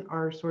development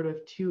are sort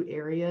of two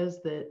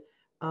areas that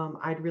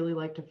I'd really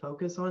like to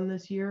focus on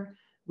this year.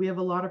 We have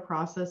a lot of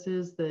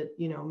processes that,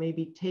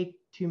 maybe take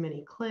too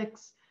many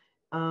clicks.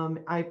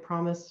 I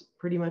promise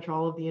pretty much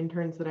all of the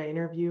interns that I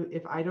interview,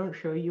 if I don't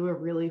show you a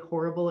really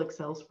horrible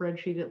Excel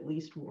spreadsheet at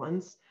least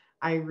once,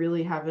 I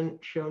really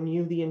haven't shown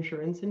you the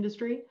insurance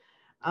industry.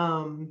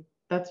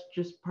 That's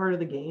just part of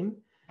the game.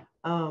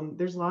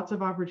 There's lots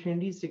of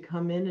opportunities to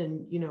come in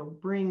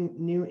and, bring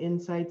new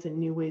insights and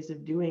new ways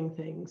of doing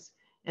things.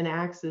 And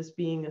Access,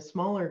 being a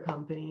smaller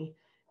company,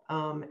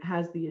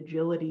 has the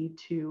agility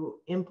to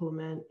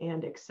implement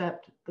and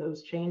accept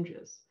those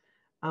changes.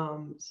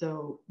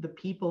 So the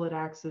people at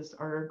Access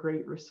are a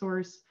great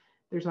resource.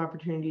 There's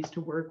opportunities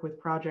to work with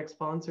project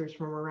sponsors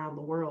from around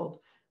the world.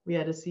 We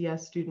had a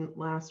CS student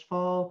last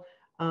fall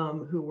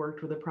who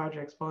worked with a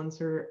project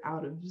sponsor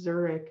out of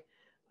Zurich.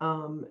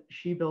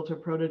 She built a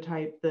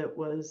prototype that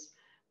was,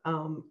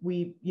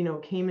 we,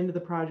 came into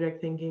the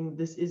project thinking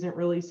this isn't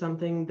really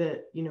something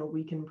that,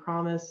 we can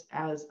promise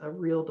as a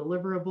real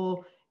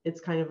deliverable.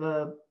 It's kind of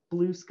a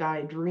blue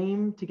sky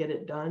dream to get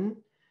it done.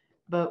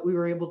 But we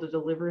were able to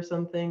deliver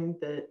something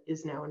that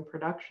is now in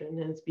production,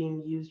 and it's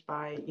being used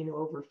by,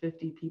 over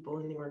 50 people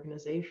in the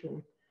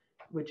organization,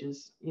 which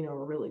is, a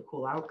really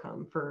cool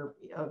outcome for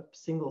a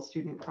single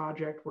student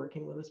project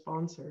working with a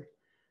sponsor.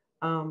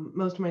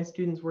 Most of my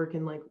students work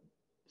in like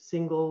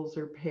singles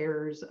or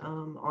pairs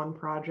on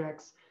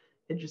projects.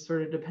 It just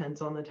sort of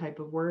depends on the type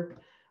of work.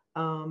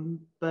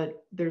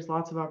 But there's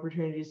lots of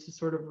opportunities to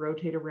sort of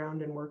rotate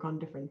around and work on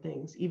different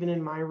things. Even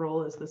in my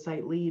role as the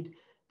site lead,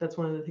 that's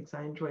one of the things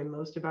I enjoy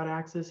most about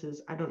Access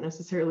is I don't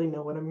necessarily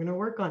know what I'm going to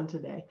work on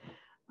today.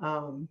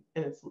 And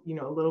it's,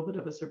 a little bit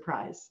of a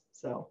surprise.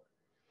 So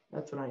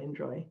that's what I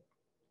enjoy.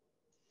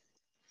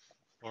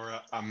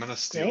 Laura, I'm going to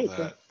steal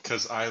that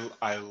because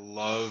I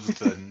love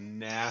the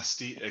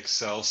nasty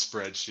Excel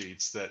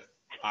spreadsheets that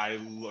I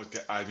look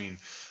at. I mean,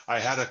 I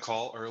had a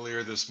call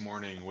earlier this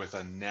morning with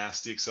a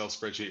nasty Excel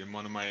spreadsheet, and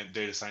one of my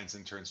data science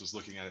interns was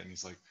looking at it and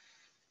he's like,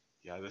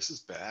 yeah, this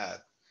is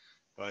bad.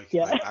 Like,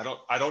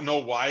 I don't know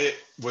why it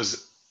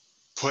was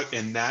put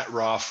in that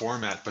raw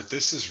format, but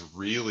this is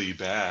really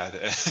bad.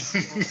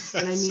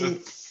 And I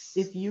mean,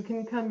 if you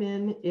can come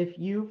in, if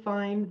you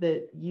find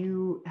that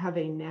you have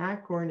a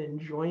knack or an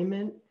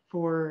enjoyment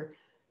for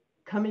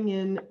coming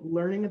in,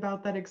 learning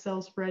about that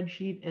Excel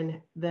spreadsheet, and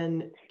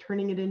then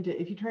turning it into,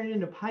 if you turn it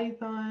into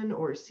Python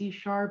or C#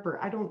 or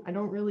I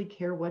don't really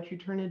care what you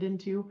turn it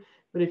into,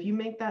 but if you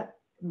make that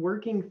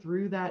working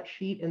through that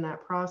sheet and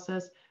that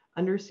process,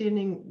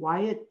 understanding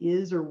why it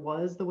is or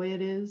was the way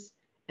it is,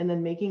 and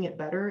then making it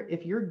better.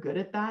 If you're good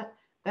at that,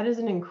 that is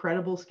an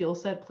incredible skill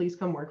set. Please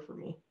come work for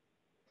me.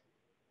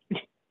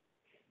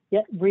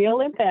 Yeah,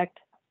 real impact.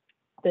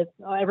 That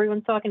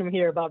everyone's talking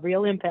here about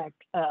real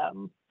impact.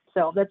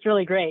 So that's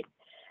really great.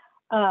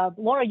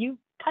 Laura, you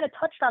kind of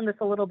touched on this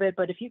a little bit,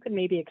 but if you could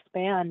maybe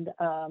expand,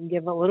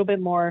 give a little bit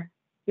more,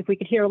 if we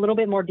could hear a little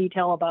bit more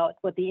detail about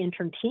what the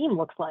intern team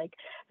looks like.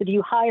 So do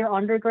you hire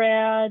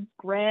undergrads,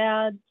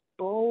 grads,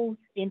 both,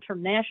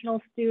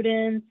 international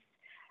students,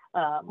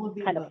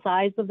 kind of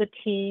size of the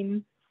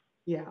team?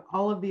 Yeah,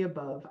 all of the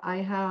above. I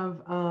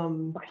have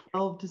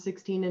 12 to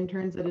 16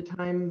 interns at a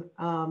time.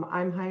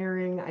 I'm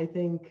hiring, I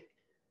think,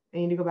 I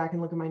need to go back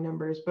and look at my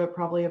numbers, but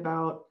probably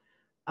about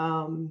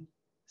 6+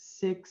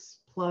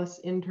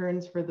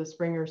 interns for the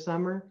spring or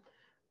summer.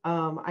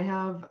 I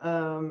have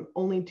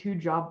only 2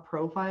 job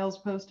profiles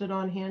posted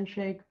on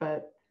Handshake,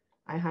 but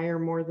I hire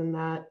more than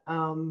that.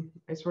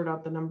 I sort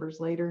out the numbers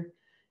later.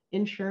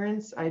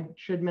 Insurance, I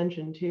should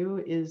mention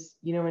too, is,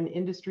 an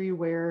industry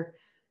where,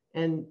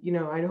 and,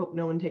 I hope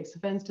no one takes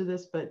offense to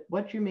this, but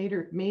what you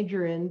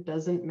major in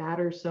doesn't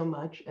matter so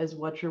much as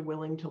what you're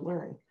willing to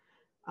learn.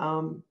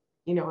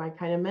 I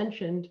kind of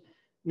mentioned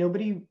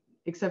nobody,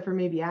 except for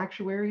maybe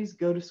actuaries,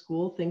 go to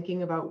school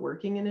thinking about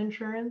working in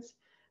insurance.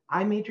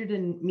 I majored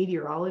in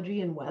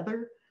meteorology and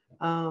weather.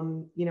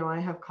 I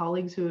have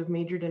colleagues who have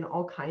majored in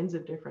all kinds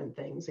of different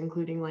things,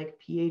 including like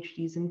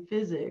PhDs in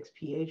physics,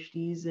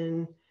 PhDs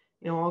in,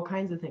 all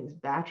kinds of things,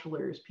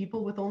 bachelors,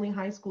 people with only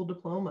high school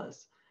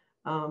diplomas,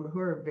 who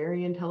are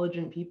very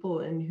intelligent people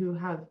and who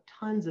have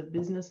tons of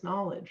business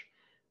knowledge.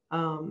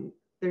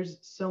 There's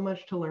so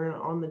much to learn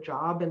on the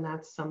job, and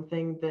that's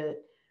something that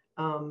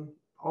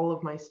all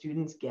of my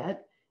students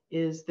get.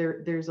 is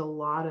there's a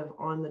lot of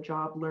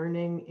on-the-job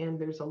learning, and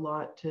there's a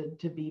lot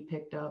to be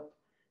picked up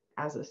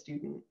as a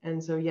student.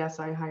 And so yes,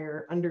 I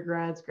hire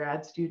undergrads,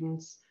 grad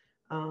students.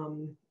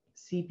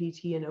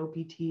 CPT and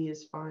OPT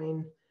is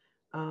fine,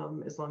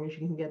 as long as you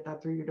can get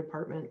that through your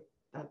department.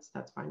 That's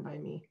fine by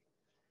me.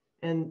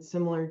 And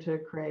similar to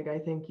Craig, I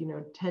think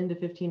 10 to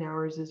 15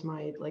 hours is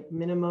my like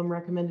minimum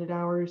recommended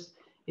hours.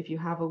 If you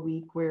have a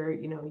week where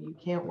you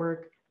can't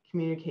work,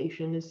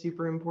 communication is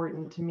super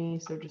important to me.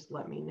 So just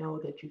let me know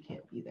that you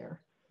can't be there.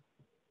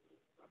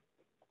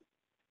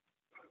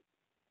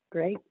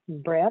 Great.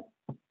 Brad?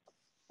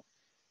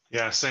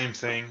 Yeah, same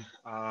thing.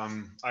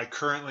 I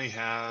currently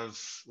have,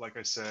 like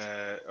I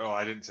said, oh,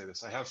 I didn't say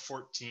this. I have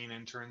 14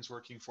 interns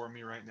working for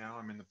me right now.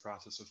 I'm in the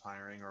process of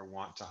hiring or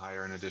want to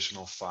hire an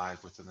additional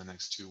 5 within the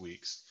next 2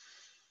 weeks.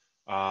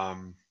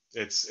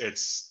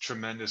 It's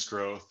tremendous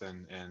growth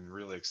and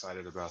really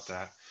excited about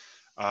that.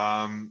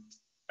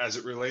 As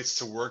it relates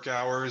to work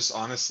hours,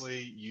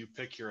 honestly, you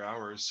pick your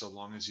hours so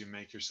long as you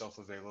make yourself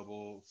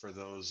available for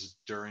those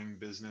during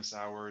business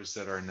hours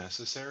that are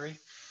necessary.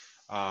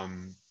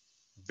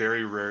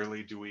 Very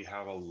rarely do we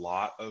have a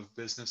lot of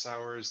business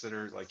hours that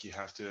are like you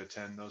have to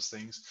attend those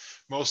things.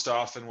 Most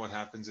often what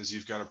happens is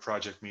you've got a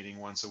project meeting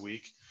once a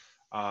week.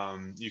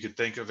 You could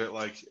think of it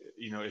like,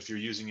 if you're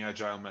using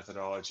agile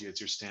methodology,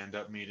 it's your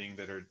stand-up meeting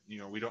that are,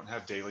 we don't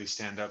have daily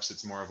stand-ups,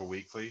 it's more of a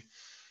weekly.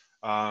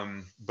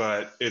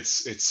 But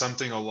it's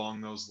something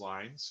along those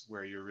lines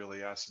where you're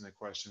really asking the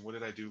question, what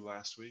did I do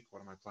last week?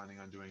 What am I planning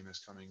on doing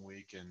this coming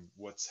week? And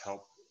what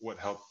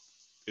help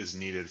is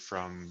needed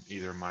from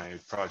either my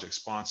project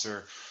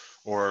sponsor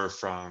or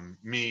from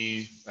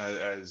me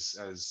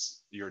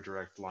as your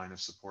direct line of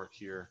support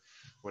here,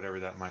 whatever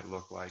that might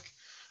look like.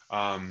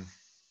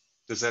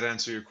 Does that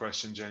answer your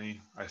question,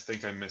 Jenny? I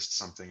think I missed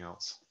something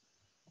else.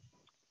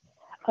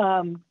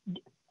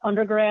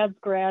 Undergrads,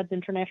 grads,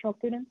 international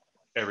students?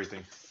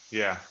 Everything.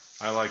 Yeah,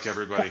 I like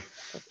everybody.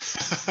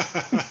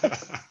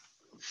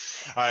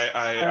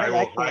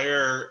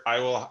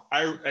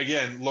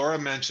 Again, Laura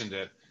mentioned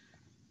it,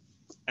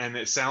 and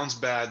it sounds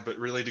bad, but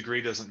really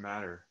degree doesn't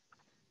matter.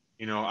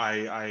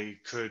 I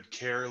could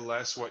care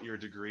less what your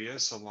degree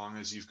is so long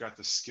as you've got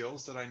the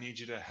skills that I need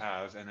you to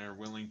have and are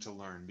willing to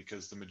learn,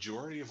 because the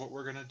majority of what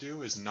we're going to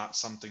do is not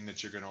something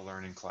that you're going to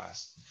learn in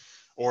class.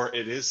 Or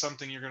it is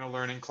something you're going to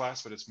learn in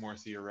class, but it's more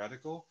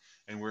theoretical,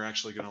 and we're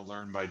actually going to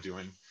learn by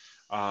doing.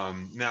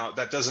 Now,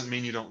 that doesn't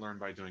mean you don't learn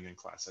by doing in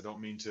class. I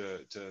don't mean to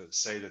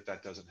say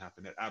that doesn't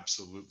happen. It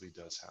absolutely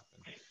does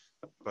happen.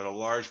 But a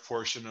large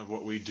portion of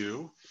what we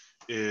do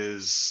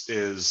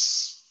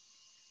is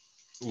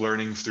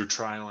learning through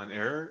trial and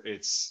error.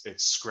 It's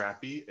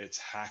scrappy, it's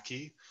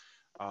hacky,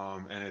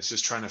 and it's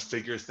just trying to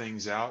figure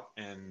things out.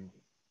 And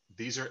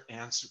these are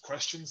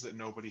questions that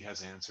nobody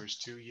has answers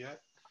to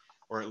yet,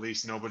 or at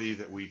least nobody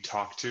that we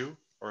talk to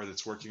or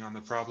that's working on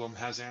the problem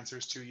has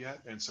answers to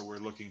yet. And so we're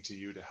looking to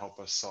you to help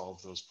us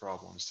solve those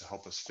problems, to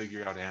help us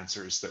figure out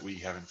answers that we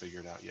haven't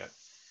figured out yet.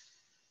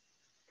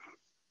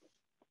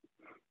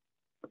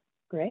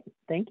 Great,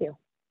 thank you.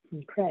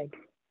 And Craig?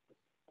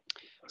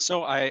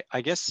 So I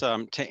guess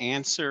to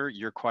answer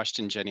your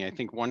question, Jenny, I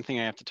think one thing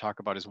I have to talk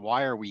about is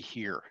why are we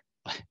here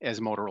as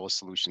Motorola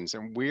Solutions?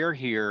 And we are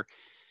here,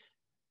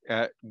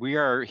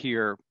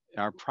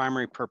 our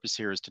primary purpose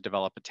here is to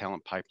develop a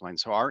talent pipeline.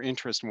 So our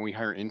interest when we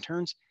hire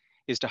interns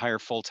is to hire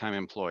full-time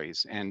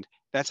employees. And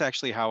that's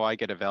actually how I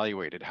get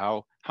evaluated.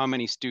 How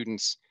many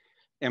students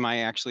am I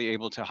actually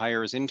able to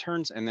hire as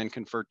interns and then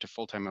convert to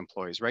full-time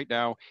employees? Right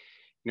now,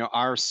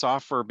 our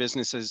software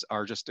businesses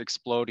are just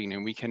exploding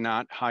and we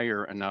cannot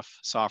hire enough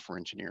software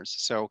engineers.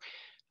 So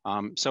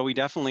we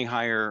definitely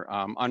hire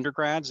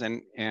undergrads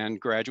and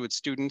graduate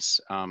students.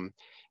 And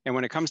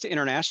when it comes to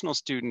international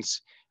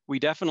students, we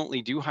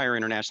definitely do hire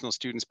international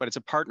students, but it's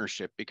a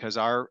partnership, because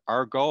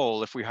our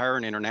goal, if we hire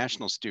an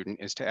international student,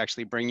 is to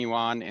actually bring you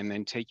on and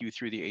then take you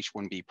through the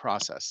H-1B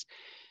process.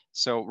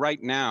 So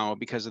right now,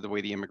 because of the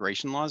way the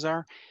immigration laws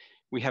are,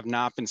 we have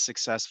not been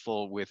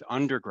successful with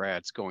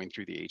undergrads going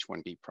through the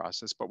H-1B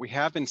process, but we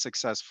have been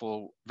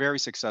successful, very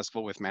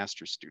successful with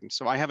master's students.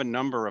 So I have a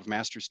number of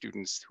master's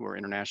students who are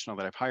international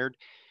that I've hired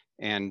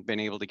and been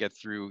able to get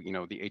through,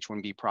 the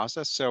H-1B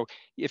process. So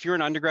if you're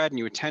an undergrad and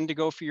you intend to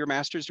go for your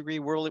master's degree,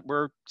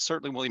 we're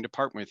certainly willing to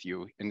partner with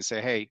you and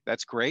say, hey,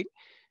 that's great.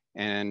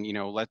 And,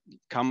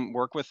 come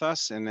work with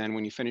us. And then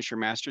when you finish your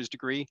master's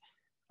degree,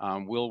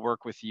 we'll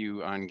work with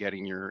you on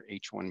getting your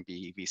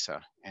H-1B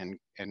visa and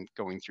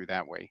going through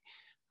that way.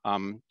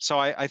 So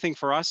I think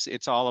for us,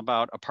 it's all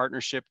about a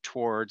partnership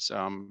towards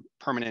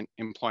permanent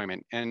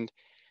employment. And,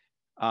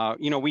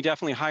 we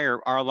definitely hire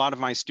a lot of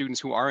my students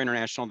who are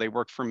international. They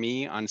work for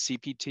me on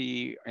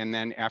CPT, and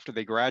then after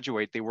they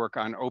graduate, they work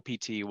on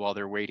OPT while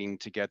they're waiting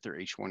to get their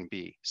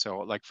H-1B.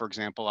 So like, for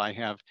example, I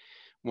have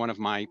one of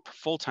my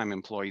full-time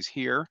employees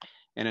here,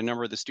 and a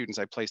number of the students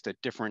I placed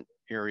at different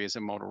areas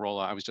at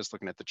Motorola, I was just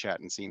looking at the chat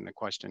and seeing the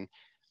question,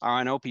 are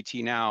on OPT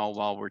now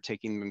while we're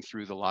taking them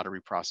through the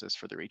lottery process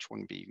for their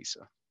H-1B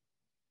visa.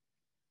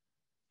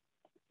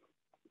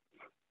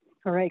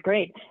 All right,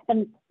 great.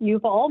 And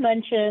you've all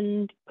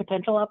mentioned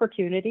potential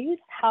opportunities.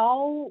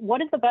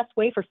 What is the best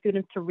way for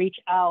students to reach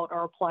out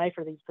or apply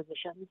for these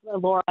positions?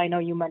 Laura, I know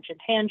you mentioned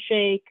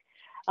Handshake.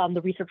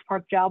 The Research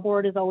Park job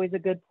board is always a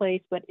good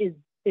place, but is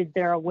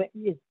there a way,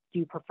 do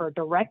you prefer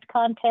direct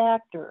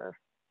contact or?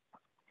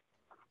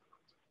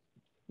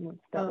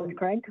 Start with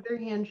Craig. Either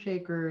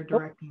Handshake or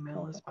direct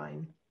email is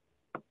fine.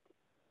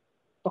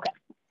 Okay.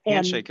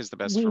 Handshake is the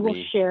best for me. We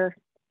will share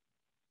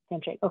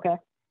Handshake, okay.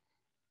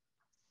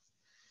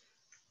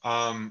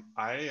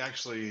 I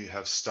actually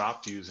have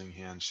stopped using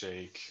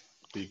Handshake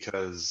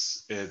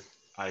because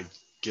I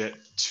get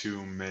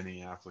too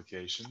many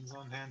applications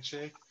on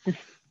Handshake.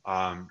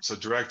 So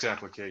direct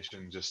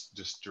application,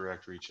 just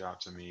direct reach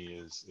out to me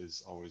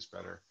is always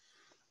better.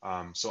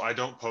 So I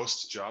don't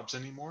post jobs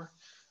anymore.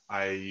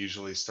 I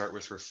usually start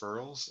with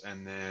referrals,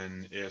 and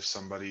then if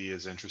somebody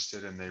is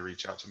interested and they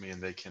reach out to me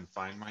and they can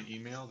find my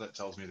email that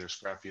tells me they're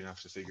scrappy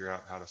enough to figure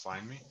out how to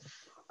find me,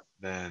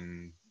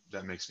 then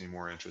that makes me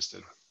more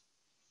interested.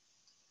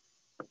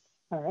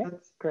 All right,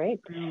 That's great.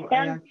 true.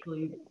 And I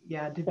actually,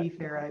 yeah, to be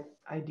fair,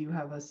 I do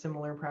have a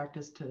similar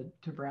practice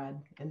to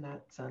Brad in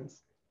that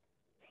sense.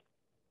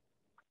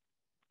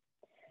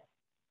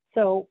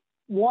 So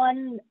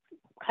one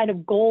kind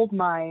of gold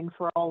mine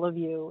for all of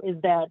you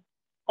is that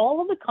all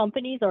of the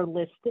companies are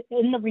listed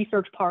in the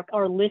Research Park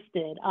are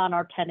listed on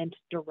our tenant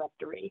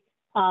directory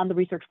on the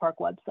Research Park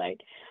website.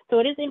 So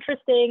it is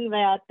interesting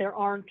that there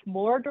aren't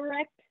more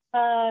direct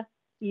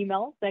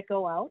emails that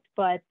go out,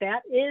 but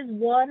that is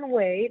one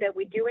way that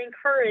we do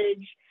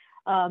encourage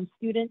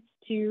students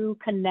to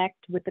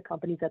connect with the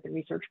companies at the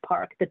Research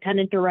Park. The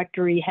tenant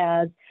directory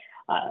has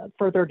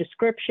further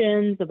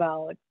descriptions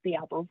about the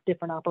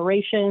different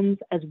operations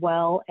as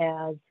well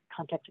as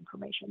contact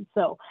information.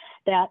 So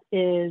that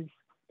is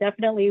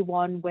definitely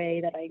one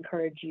way that I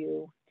encourage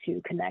you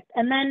to connect.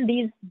 And then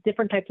these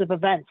different types of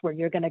events where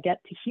you're going to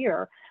get to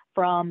hear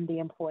from the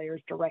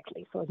employers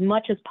directly. So as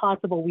much as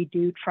possible, we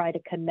do try to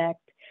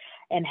connect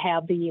and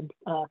have the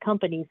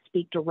companies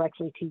speak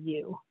directly to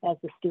you as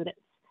the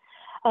students.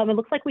 It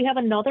looks like we have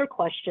another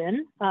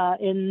question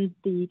in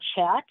the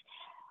chat.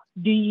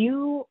 Do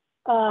you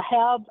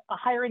have a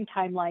hiring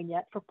timeline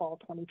yet for fall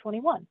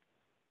 2021?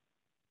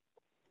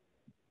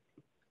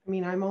 I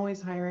mean, I'm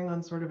always hiring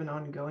on sort of an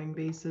ongoing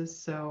basis.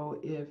 So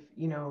if,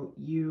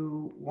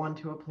 you want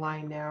to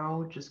apply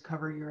now, just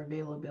cover your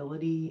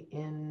availability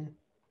in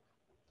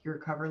your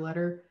cover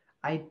letter.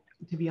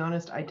 To be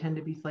honest, I tend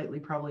to be slightly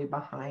probably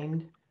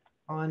behind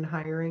on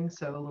hiring.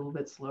 So a little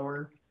bit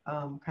slower,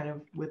 kind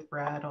of with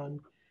Brad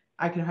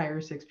I could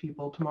hire 6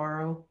 people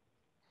tomorrow,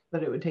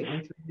 but it would take me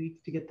 3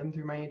 weeks to get them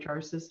through my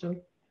HR system.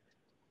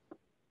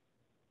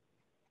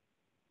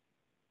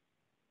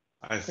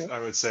 I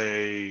would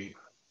say,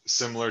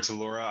 similar to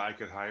Laura, I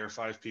could hire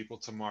 5 people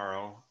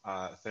tomorrow.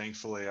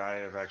 Thankfully, I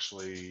have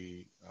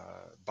actually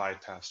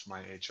bypassed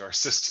my HR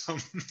system,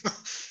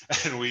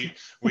 and we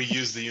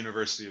use the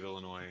University of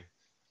Illinois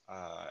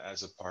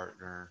as a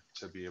partner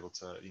to be able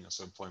to,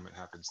 so employment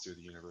happens through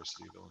the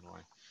University of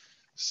Illinois.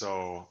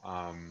 So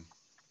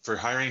for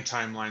hiring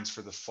timelines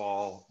for the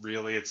fall,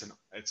 really it's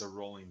a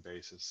rolling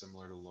basis,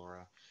 similar to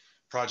Laura.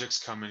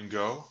 Projects come and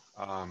go.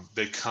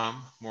 They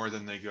come more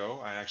than they go.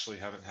 I actually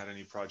haven't had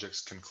any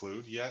projects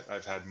conclude yet.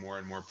 I've had more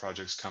and more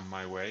projects come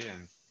my way,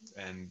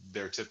 and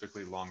they're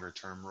typically longer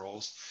term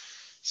roles.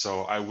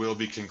 So I will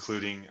be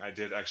concluding. I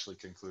did actually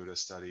conclude a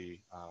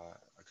study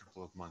a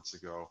couple of months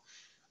ago,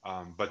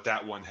 but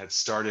that one had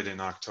started in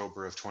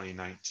October of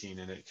 2019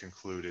 and it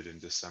concluded in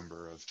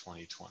December of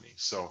 2020.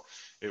 So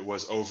it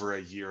was over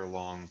a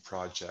year-long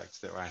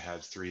project that I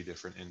had 3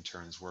 different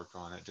interns work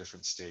on at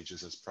different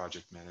stages as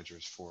project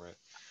managers for it.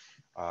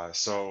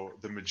 So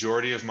the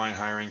majority of my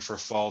hiring for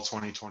fall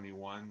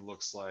 2021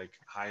 looks like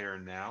hire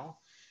now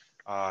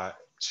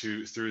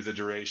through the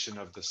duration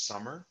of the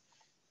summer,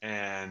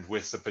 and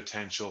with the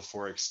potential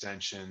for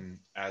extension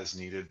as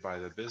needed by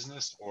the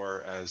business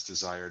or as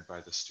desired by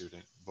the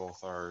student.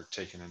 Both are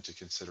taken into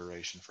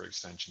consideration for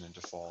extension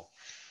into fall.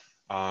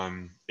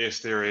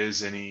 If there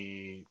is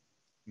any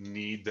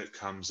need that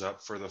comes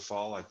up for the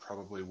fall, I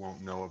probably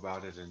won't know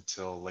about it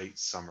until late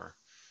summer.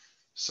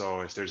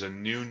 So if there's a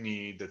new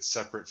need that's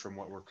separate from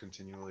what we're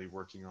continually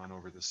working on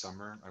over the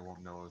summer, I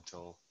won't know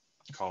until,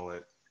 call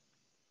it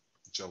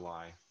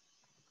July.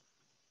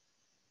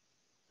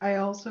 I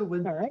also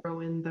would throw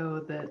in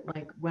though that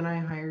when I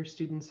hire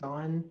students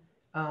on,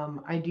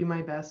 I do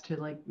my best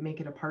to make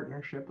it a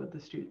partnership with the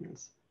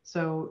students.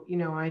 So,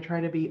 I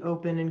try to be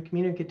open and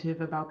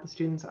communicative about the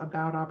students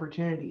about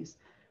opportunities.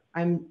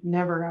 I'm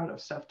never out of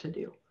stuff to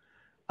do.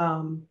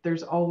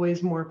 There's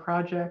always more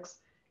projects.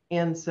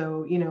 And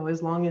so,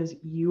 as long as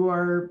you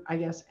are, I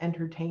guess,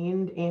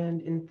 entertained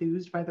and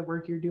enthused by the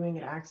work you're doing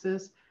at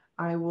Axis,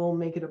 I will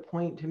make it a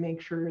point to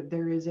make sure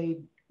there is a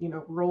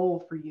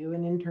role for you,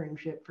 an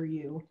internship for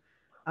you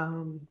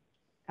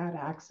at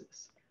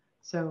Axis.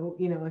 So,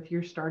 if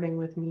you're starting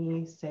with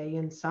me, say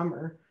in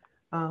summer,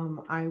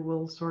 I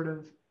will sort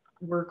of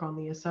work on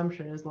the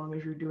assumption, as long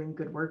as you're doing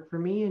good work for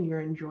me and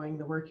you're enjoying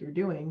the work you're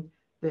doing,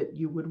 that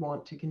you would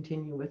want to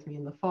continue with me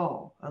in the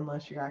fall,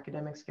 unless your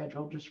academic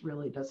schedule just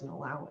really doesn't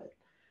allow it.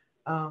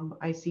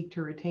 I seek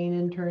to retain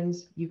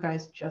interns. You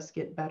guys just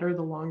get better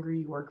the longer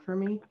you work for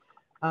me.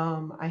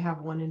 I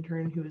have one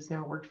intern who has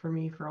now worked for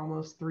me for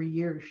almost 3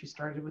 years. She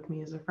started with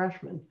me as a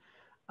freshman.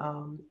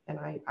 And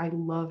I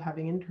love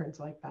having interns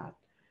like that.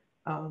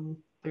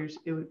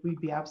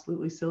 We'd be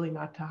absolutely silly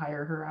not to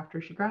hire her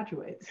after she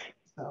graduates.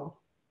 So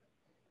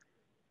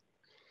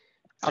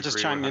I'll just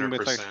chime in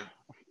with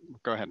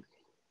go ahead.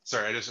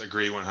 Sorry, I just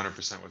agree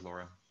 100% with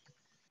Laura.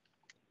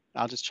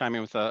 I'll just chime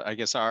in with I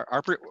guess I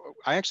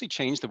actually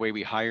changed the way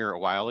we hire a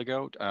while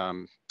ago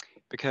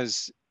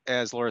because,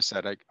 as Laura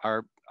said,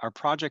 our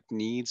project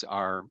needs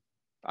are,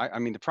 I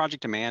mean, the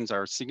project demands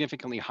are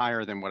significantly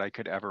higher than what I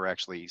could ever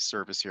actually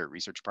service here at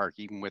Research Park,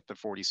 even with the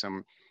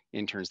 40-some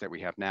interns that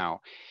we have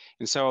now.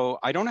 And so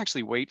I don't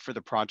actually wait for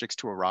the projects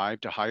to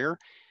arrive to hire.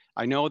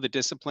 I know the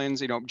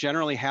disciplines,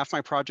 generally half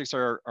my projects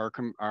are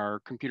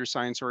computer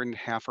science or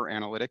half are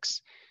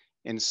analytics.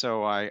 And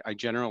so I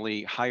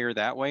generally hire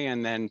that way,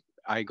 and then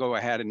I go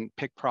ahead and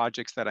pick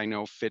projects that I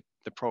know fit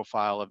the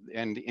profile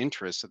and the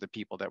interests of the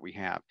people that we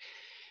have.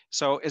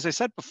 So as I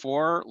said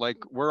before, like,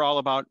 we're all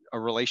about a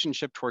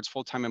relationship towards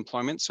full-time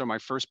employment. So my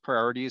first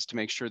priority is to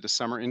make sure the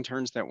summer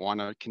interns that want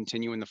to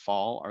continue in the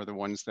fall are the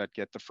ones that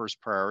get the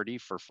first priority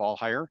for fall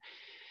hire.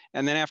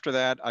 And then after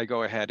that, I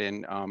go ahead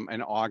and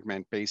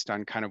augment based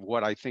on kind of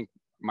what I think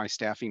my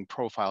staffing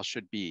profile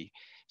should be.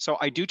 So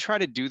I do try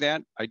to do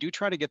that. I do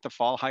try to get the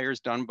fall hires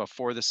done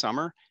before the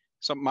summer.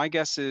 So my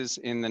guess is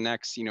in the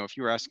next, if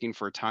you were asking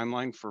for a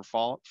timeline for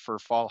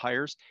fall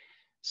hires,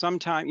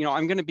 sometime,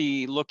 I'm going to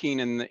be looking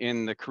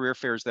in the career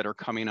fairs that are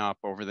coming up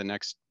over the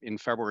next, in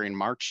February and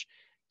March,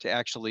 to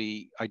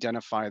actually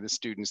identify the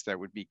students that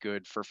would be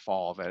good for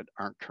fall that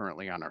aren't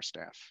currently on our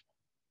staff.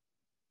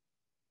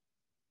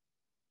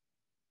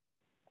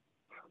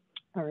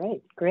 All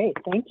right, great,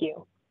 thank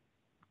you.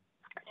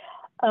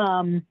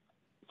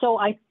 So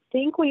I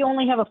think we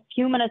only have a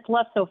few minutes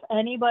left, so if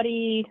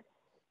anybody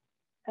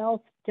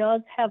else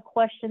does have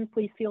questions,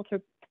 please feel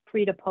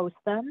free to post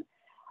them.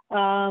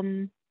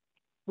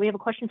 We have a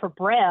question for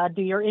Brad.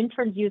 Do your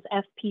interns use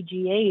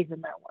FPGAs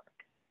in their work?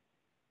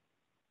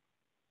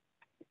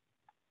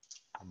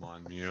 I'm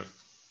on mute.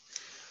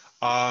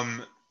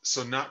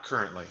 So not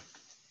currently,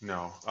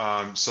 no.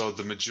 So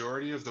the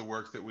majority of the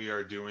work that we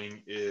are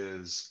doing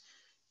is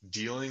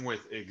dealing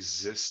with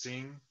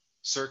existing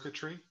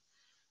circuitry.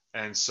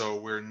 And so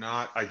we're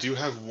not, I do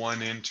have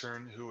one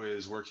intern who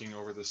is working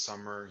over the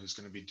summer who's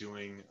going to be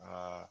doing,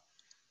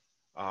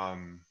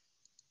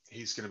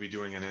 he's going to be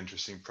doing an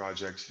interesting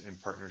project in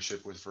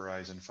partnership with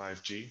Verizon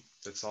 5G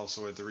that's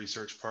also at the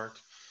research park.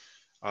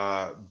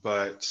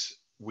 But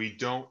we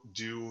don't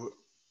do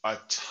a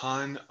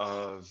ton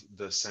of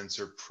the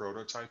sensor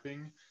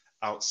prototyping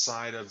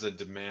outside of the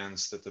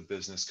demands that the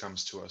business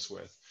comes to us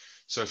with.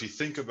 So if you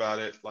think about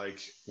it, like,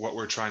 what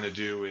we're trying to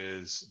do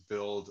is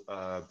build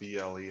a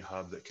BLE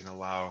hub that can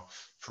allow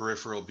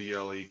peripheral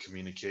BLE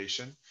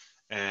communication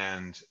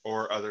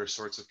or other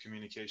sorts of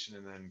communication,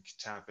 and then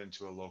tap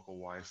into a local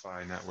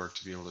Wi-Fi network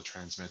to be able to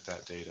transmit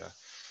that data.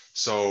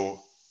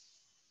 So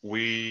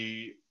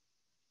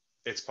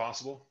it's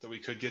possible that we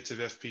could get to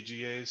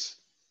FPGAs,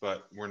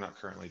 but we're not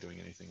currently doing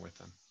anything with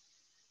them.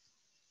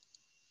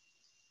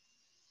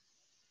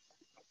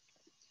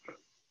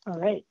 All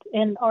right,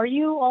 and are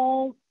you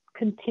all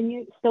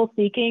still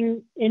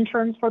seeking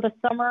interns for the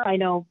summer? I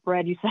know,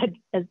 Brad, you said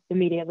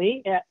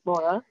immediately.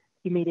 Laura,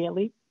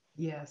 immediately.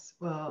 Yes,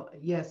 well,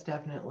 yes,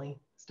 definitely.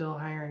 Still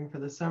hiring for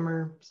the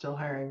summer, still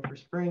hiring for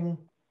spring.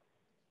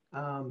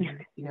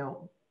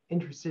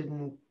 Interested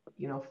in,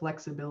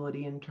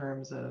 flexibility in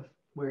terms of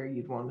where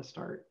you'd want to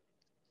start.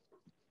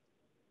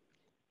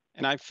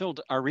 And I've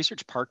filled our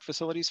research park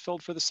facilities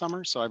filled for the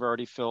summer. So I've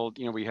already filled,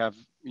 we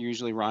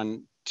usually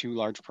run 2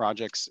 large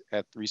projects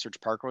at the research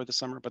park over the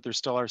summer, but there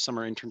still are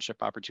summer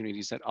internship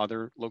opportunities at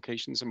other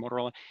locations in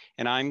Motorola.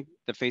 And I'm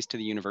the face to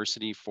the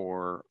university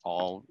for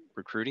all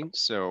recruiting.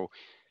 So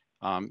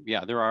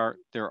yeah, there are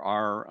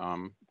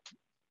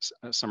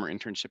summer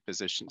internship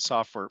positions,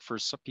 software for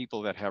some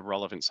people that have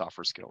relevant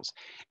software skills.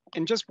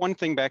 And just one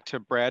thing back to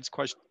Brad's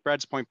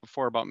point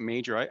before about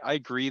major, I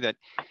agree that,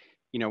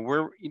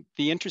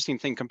 the interesting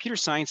thing, computer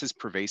science is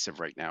pervasive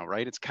right now,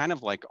 right? It's kind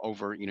of like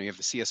over, you have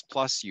the CS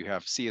plus, you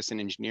have CS in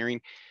engineering.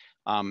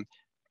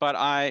 But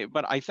I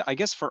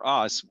guess for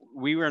us,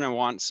 we were gonna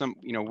want some,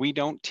 we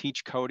don't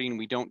teach coding,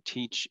 we don't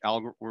teach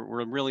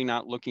we're really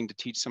not looking to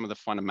teach some of the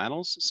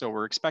fundamentals. So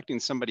we're expecting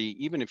somebody,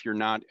 even if you're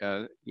not,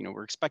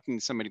 we're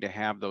expecting somebody to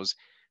have those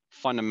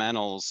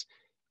fundamentals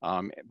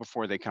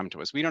before they come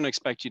to us. We don't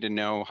expect you to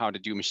know how to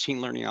do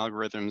machine learning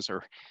algorithms,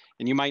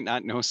 and you might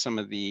not know some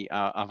of the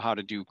of how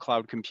to do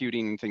cloud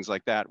computing and things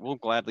like that. We'll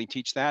gladly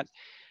teach that.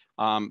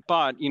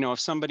 But if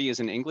somebody is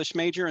an English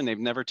major and they've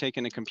never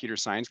taken a computer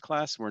science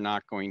class, we're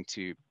not going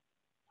to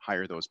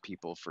hire those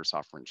people for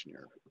software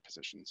engineer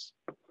positions.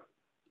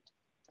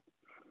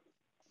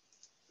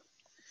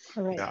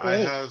 All right,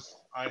 yeah,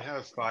 I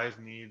have 5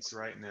 needs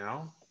right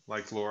now.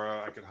 Like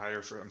Laura, I could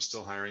hire I'm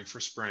still hiring for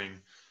spring.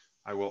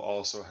 I will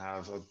also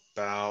have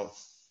about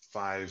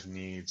 5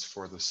 needs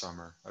for the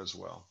summer as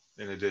well,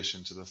 in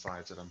addition to the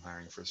 5 that I'm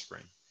hiring for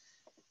spring.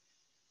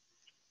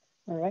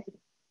 All right.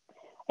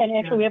 And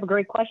actually, we have a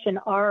great question.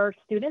 Are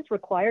students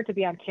required to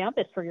be on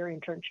campus for your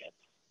internships?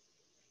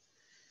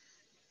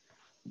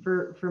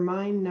 For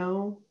mine,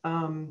 no.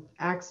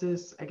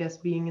 Axis, I guess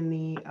being in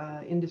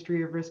the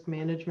industry of risk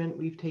management,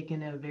 we've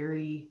taken a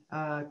very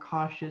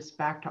cautious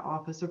back to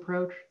office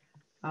approach.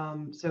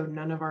 So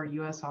none of our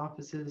US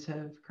offices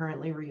have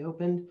currently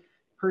reopened.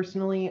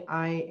 Personally,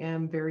 I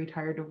am very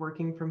tired of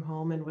working from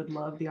home and would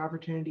love the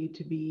opportunity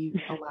to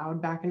be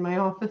allowed back in my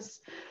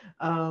office.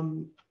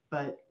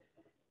 But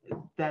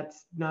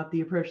that's not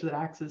the approach that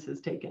Axis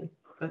has taken.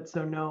 But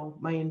so no,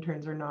 my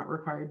interns are not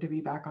required to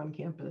be back on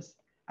campus.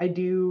 I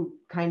do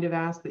kind of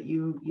ask that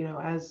you know,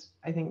 as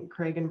I think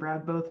Craig and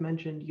Brad both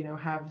mentioned, you know,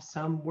 have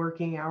some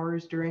working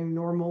hours during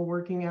normal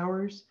working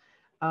hours,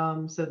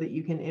 so that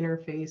you can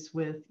interface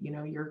with, you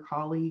know, your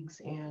colleagues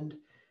and,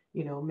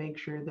 you know, make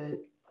sure that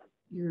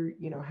you're,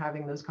 you know,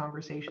 having those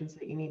conversations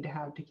that you need to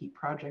have to keep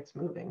projects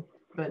moving.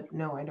 But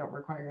no, I don't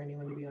require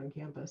anyone to be on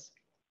campus.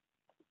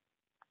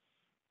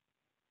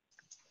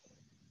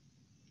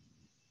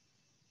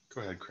 Go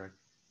ahead, Craig.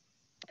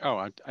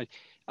 Oh,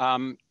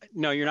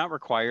 no, you're not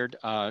required.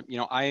 You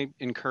know, I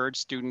encourage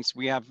students.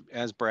 We have,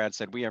 as Brad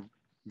said, we have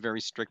very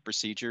strict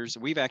procedures.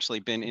 We've actually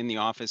been in the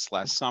office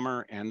last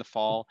summer and the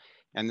fall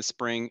and the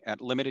spring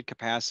at limited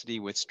capacity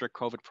with strict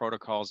COVID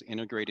protocols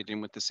integrated in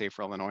with the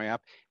Safer Illinois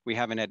app. We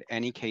haven't had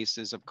any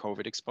cases of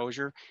COVID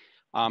exposure.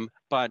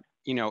 But,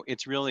 you know,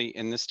 it's really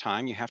in this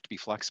time, you have to be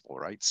flexible,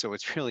 right? So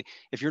it's really,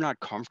 if you're not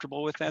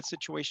comfortable with that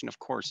situation, of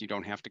course, you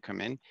don't have to come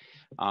in.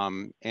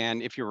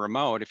 And if you're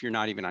remote, if you're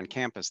not even on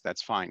campus,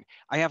 that's fine.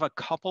 I have a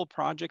couple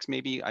projects,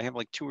 maybe I have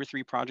like 2 or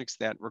 3 projects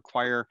that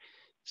require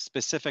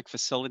specific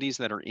facilities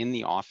that are in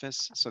the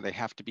office. So they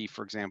have to be,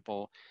 for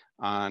example,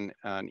 on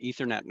an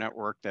Ethernet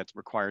network that's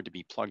required to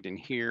be plugged in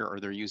here, or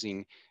they're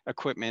using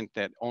equipment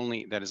that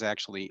is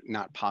actually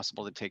not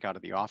possible to take out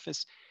of the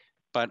office.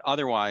 But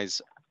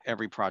otherwise,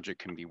 every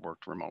project can be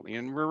worked remotely,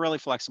 and we're really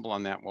flexible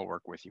on that. We'll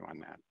work with you on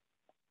that.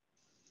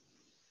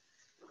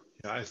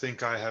 Yeah, I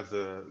think I have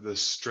the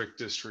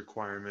strictest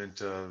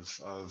requirement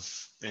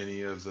of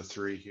any of the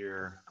 3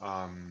 here.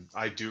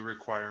 I do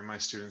require my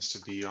students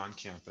to be on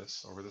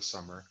campus over the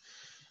summer.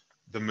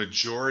 The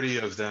majority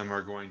of them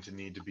are going to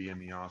need to be in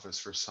the office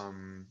for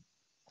some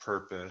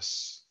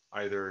purpose,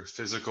 either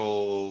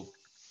physical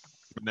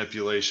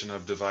manipulation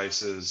of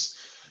devices,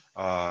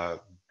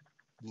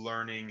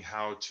 learning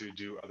how to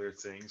do other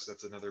things.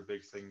 That's another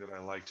big thing that I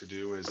like to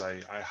do is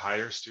I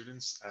hire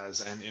students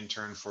as an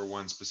intern for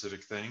one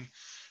specific thing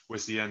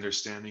with the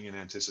understanding and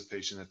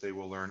anticipation that they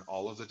will learn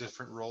all of the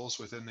different roles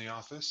within the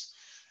office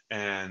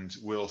and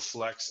will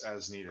flex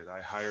as needed.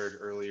 I hired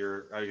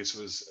earlier, I guess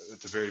it was at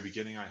the very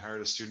beginning, I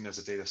hired a student as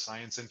a data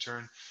science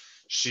intern.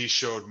 She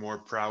showed more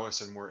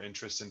prowess and more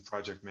interest in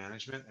project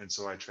management, and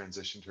so I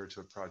transitioned her to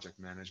a project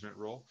management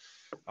role.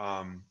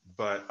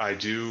 But I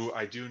do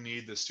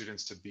need the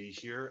students to be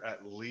here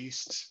at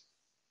least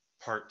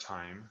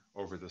part-time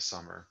over the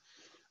summer.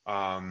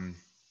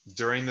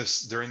 During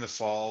the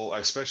fall,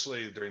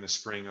 especially during the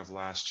spring of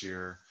last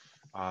year,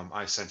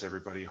 I sent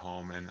everybody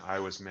home, and I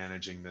was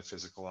managing the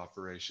physical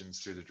operations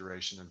through the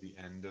duration of the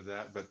end of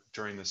that. But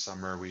during the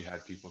summer, we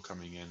had people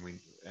coming in.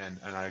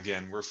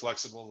 Again, we're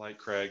flexible like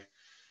Craig.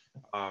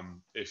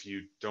 If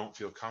you don't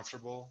feel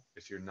comfortable,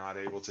 if you're not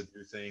able to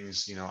do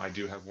things, you know, I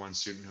do have one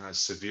student who has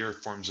severe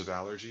forms of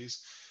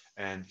allergies,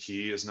 and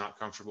he is not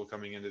comfortable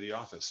coming into the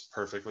office.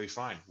 Perfectly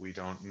fine. We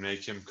don't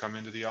make him come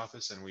into the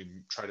office, and we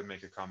try to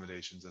make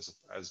accommodations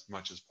as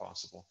much as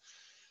possible.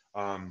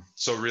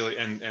 So really,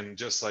 and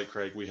just like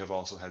Craig, we have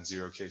also had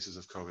 0 cases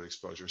of COVID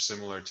exposure,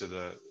 similar to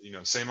the, you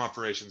know, same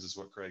operations as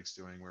what Craig's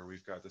doing, where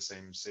we've got the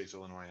same Safe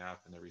Illinois app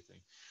and everything.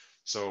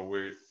 So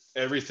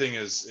everything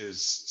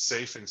is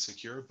safe and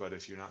secure, but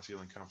if you're not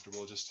feeling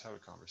comfortable, just have a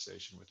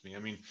conversation with me. I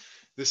mean,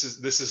 this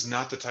is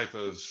not the type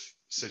of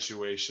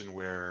situation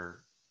where,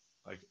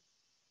 like,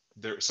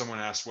 someone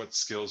asked what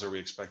skills are we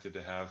expected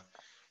to have.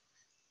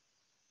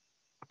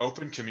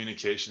 Open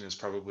communication is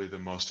probably the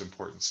most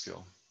important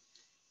skill.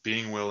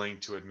 Being willing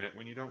to admit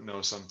when you don't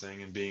know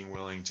something, and being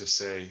willing to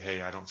say,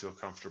 hey, I don't feel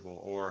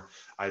comfortable, or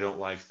I don't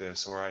like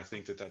this, or I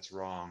think that that's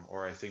wrong,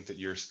 or I think that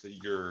you're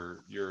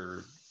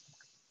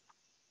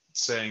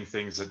saying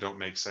things that don't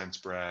make sense,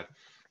 Brad.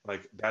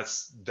 Like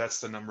that's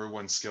the number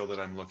one skill that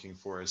I'm looking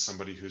for, is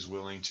somebody who's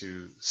willing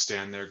to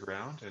stand their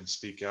ground and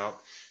speak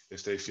out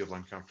if they feel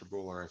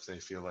uncomfortable, or if they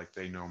feel like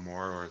they know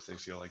more, or if they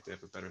feel like they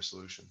have a better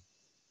solution.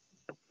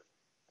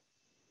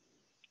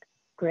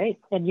 Great.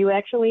 And you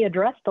actually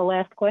addressed the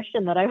last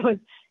question that I was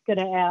going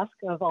to ask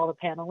of all the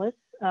panelists.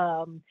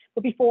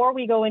 But before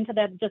we go into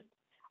that, just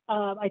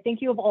I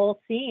think you have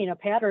all seen a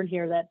pattern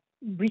here that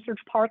Research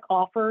Park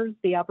offers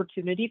the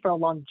opportunity for a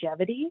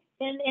longevity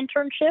in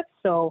internships.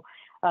 So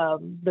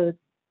the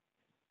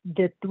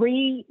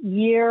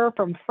 3-year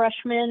from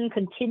freshman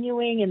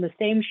continuing in the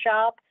same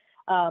shop,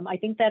 I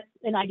think that's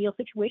an ideal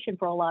situation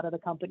for a lot of the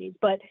companies.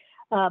 But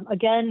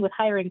Again, with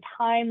hiring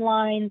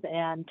timelines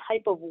and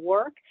type of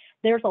work,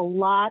 there's a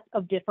lot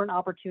of different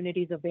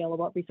opportunities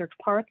available at Research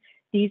Park.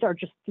 These are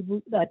just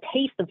a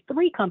taste of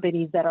 3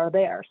 companies that are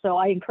there. So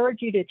I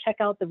encourage you to check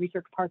out the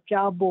Research Park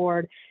job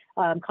board,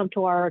 come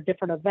to our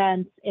different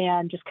events,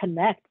 and just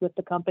connect with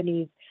the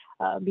companies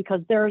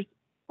because there's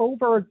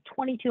over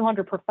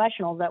 2,200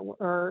 professionals that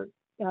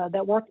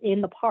work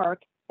in the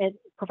park,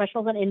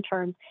 professionals and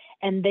interns,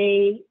 and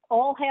they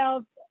all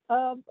have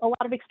a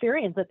lot of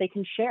experience that they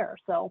can share.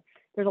 So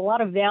there's a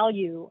lot of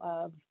value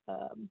of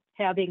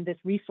having this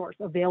resource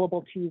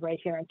available to you right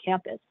here on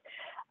campus.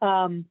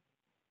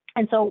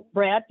 And so,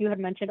 Brad, you had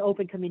mentioned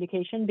open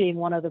communication being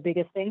one of the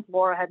biggest things.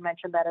 Laura had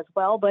mentioned that as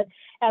well. But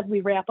as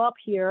we wrap up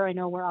here, I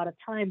know we're out of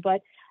time,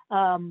 but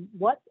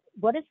what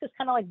is just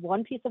kind of like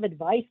one piece of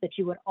advice that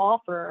you would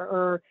offer,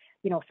 or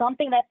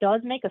something that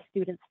does make a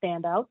student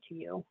stand out to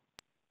you?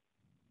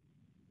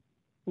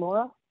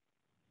 Laura?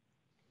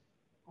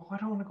 Oh, I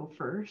don't want to go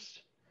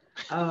first.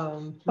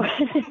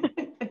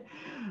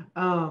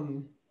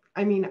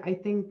 I mean, I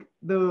think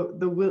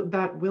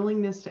that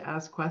willingness to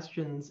ask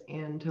questions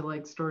and to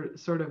like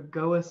sort of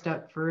go a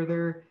step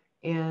further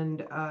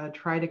and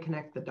try to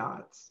connect the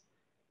dots.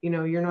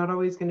 You're not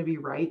always going to be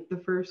right the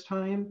first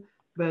time,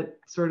 but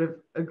sort of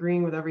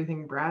agreeing with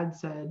everything Brad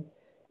said,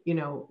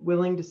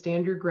 willing to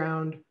stand your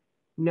ground,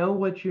 know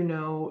what you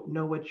know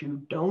what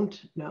you don't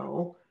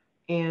know,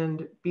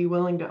 and be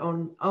willing to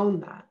own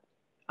that.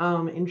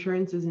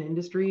 Insurance is an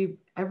industry,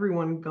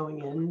 everyone going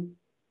in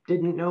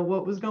didn't know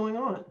what was going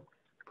on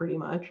pretty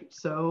much.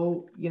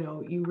 So,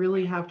 you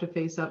really have to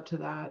face up to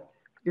that.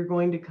 You're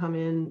going to come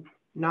in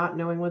not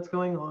knowing what's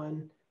going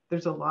on.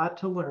 There's a lot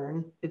to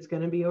learn. It's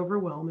going to be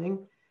overwhelming,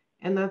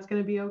 and that's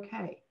going to be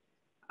okay.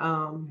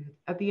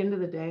 At the end of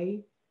the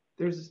day,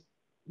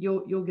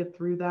 you'll get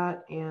through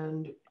that,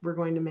 and we're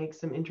going to make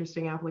some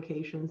interesting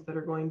applications that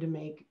are going to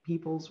make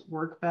people's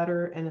work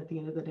better, and at the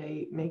end of the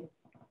day, make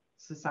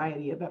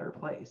society a better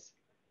place.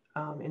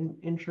 And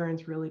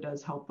insurance really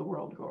does help the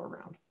world go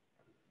around.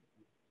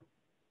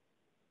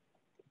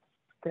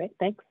 Great,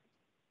 thanks.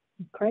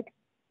 Craig?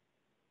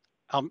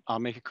 I'll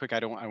make it quick.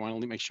 I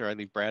want to make sure I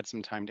leave Brad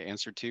some time to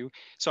answer too.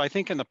 So I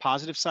think on the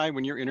positive side,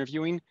 when you're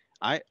interviewing,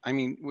 I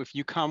mean, if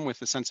you come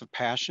with a sense of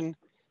passion,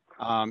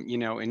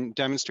 and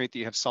demonstrate that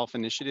you have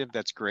self-initiative,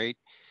 that's great.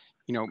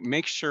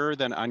 Make sure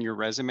that on your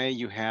resume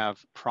you have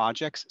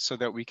projects so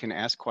that we can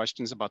ask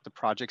questions about the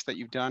projects that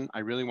you've done. I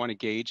really want to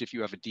gauge if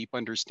you have a deep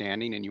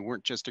understanding and you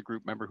weren't just a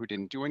group member who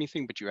didn't do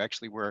anything, but you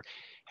actually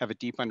have a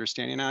deep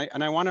understanding.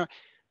 And I want to,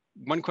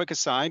 one quick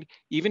aside,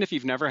 even if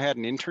you've never had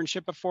an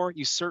internship before,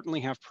 you certainly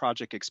have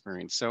project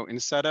experience. So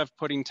instead of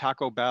putting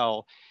Taco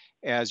Bell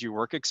as your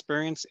work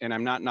experience, and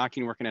I'm not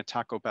knocking working at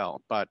Taco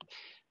Bell, but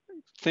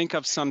think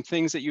of some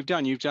things that you've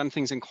done. You've done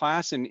things in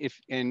class, and if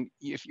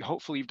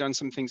hopefully you've done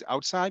some things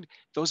outside,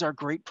 those are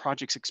great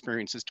projects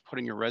experiences to put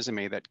in your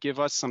resume that give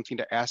us something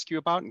to ask you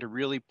about and to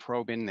really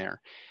probe in there.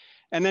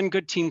 And then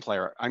good team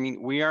player. I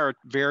mean, we are a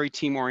very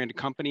team-oriented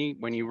company.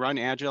 When you run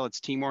Agile, it's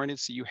team-oriented,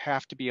 so you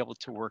have to be able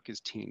to work as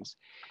teams.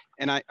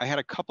 And I had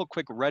a couple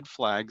quick red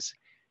flags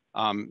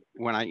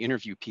when I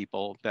interview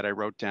people that I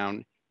wrote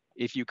down.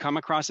 If you come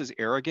across as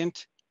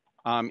arrogant,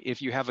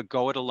 if you have a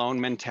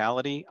go-it-alone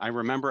mentality, I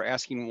remember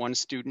asking one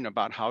student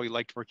about how he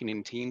liked working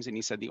in teams, and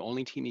he said the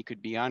only team he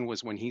could be on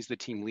was when he's the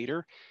team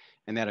leader,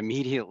 and that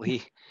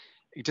immediately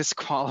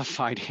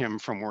disqualified him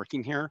from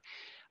working here.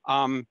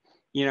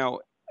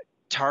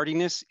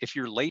 Tardiness, if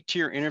you're late to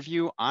your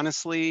interview,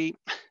 honestly,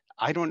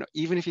 I don't know,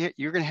 even if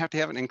you're going to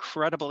have an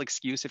incredible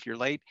excuse if you're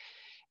late.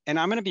 And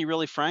I'm going to be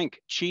really frank,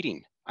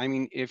 cheating. I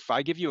mean, if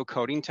I give you a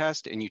coding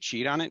test and you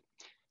cheat on it,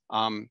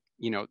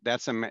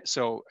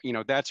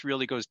 that's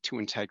really goes to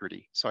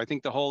integrity. So I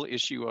think the whole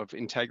issue of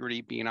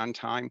integrity, being on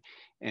time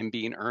and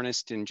being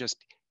earnest and just,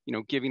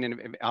 giving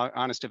an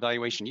honest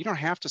evaluation. You don't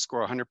have to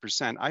score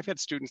 100%. I've had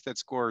students that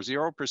score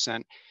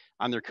 0%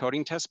 on their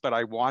coding test, but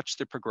I watch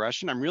the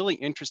progression. I'm really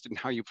interested in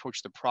how you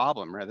approach the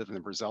problem rather than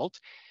the result.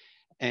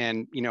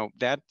 And,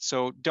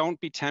 so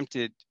don't be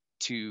tempted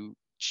to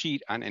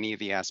cheat on any of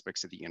the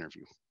aspects of the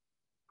interview.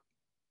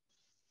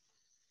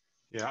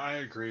 Yeah, I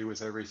agree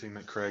with everything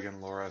that Craig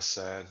and Laura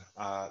said.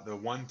 The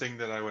one thing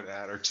that I would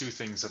add, or two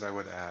things that I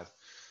would add,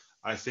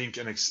 I think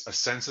a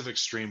sense of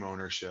extreme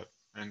ownership.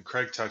 And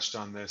Craig touched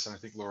on this, and I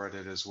think Laura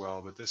did as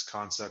well, but this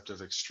concept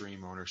of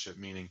extreme ownership,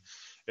 meaning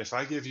if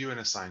I give you an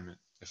assignment,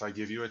 if I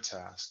give you a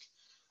task,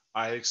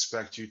 I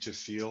expect you to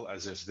feel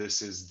as if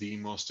this is the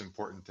most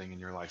important thing in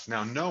your life.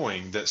 Now,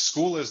 knowing that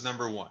school is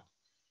number one,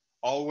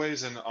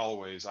 always and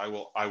always, I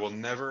will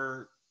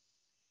never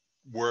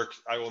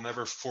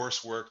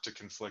force work to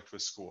conflict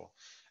with school.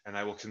 And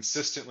I will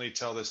consistently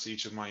tell this to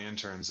each of my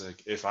interns,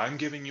 like, if I'm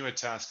giving you a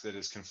task that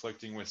is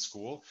conflicting with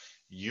school,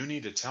 you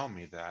need to tell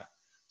me that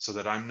so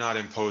that I'm not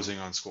imposing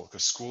on school,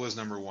 because school is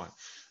number one.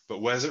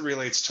 But as it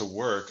relates to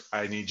work,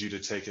 I need you to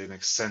take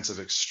a sense of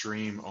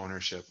extreme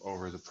ownership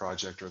over the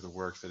project or the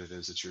work that it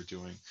is that you're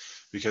doing.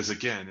 Because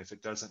again, if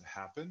it doesn't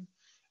happen,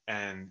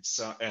 and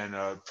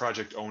a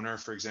project owner,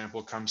 for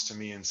example, comes to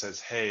me and says,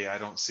 hey, I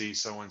don't see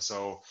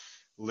so-and-so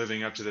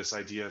living up to this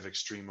idea of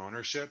extreme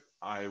ownership,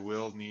 I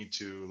will need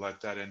to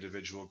let that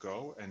individual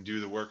go and do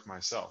the work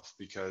myself,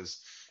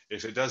 because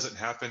if it doesn't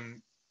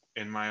happen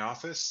in my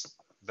office,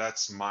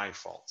 that's my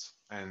fault.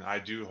 And I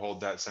do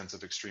hold that sense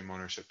of extreme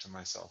ownership to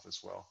myself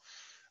as well.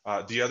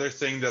 The other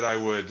thing that I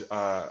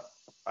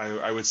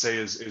would say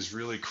is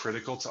really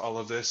critical to all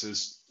of this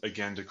is,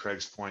 again, to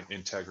Craig's point,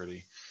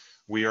 integrity.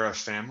 We are a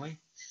family.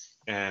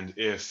 And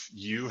if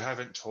you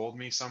haven't told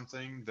me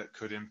something that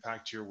could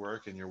impact your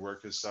work and your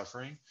work is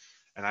suffering,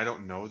 and I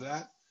don't know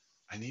that,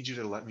 I need you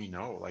to let me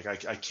know. Like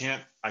I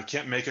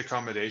can't make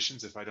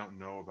accommodations if I don't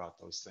know about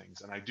those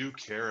things. And I do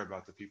care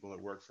about the people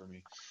that work for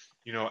me.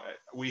 You know,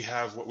 we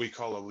have what we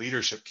call a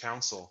leadership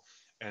council,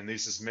 and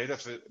this is made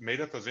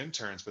up of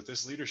interns, but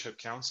this leadership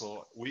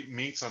council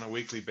meets on a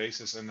weekly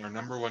basis, and their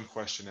number one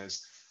question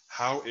is,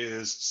 how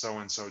is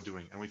so-and-so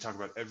doing? And we talk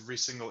about every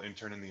single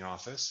intern in the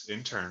office,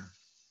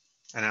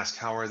 and ask,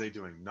 how are they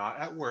doing? Not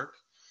at work,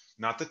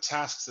 not the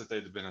tasks that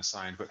they've been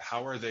assigned, but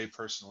how are they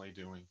personally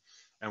doing?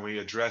 And we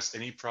address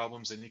any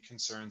problems, any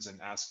concerns,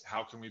 and ask,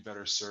 how can we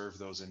better serve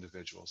those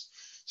individuals?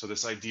 So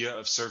this idea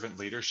of servant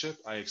leadership,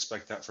 I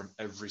expect that from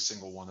every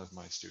single one of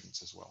my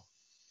students as well.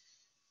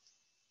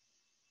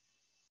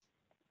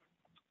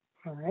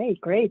 All right,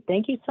 great.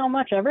 Thank you so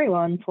much,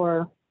 everyone,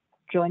 for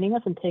joining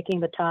us and taking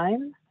the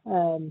time.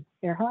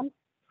 Erhan?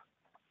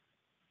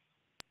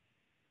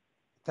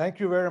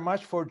 Thank you very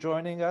much for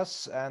joining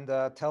us and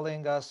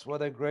telling us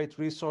what a great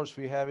resource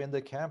we have in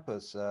the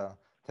campus.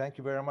 Thank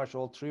you very much,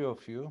 all three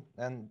of you.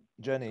 And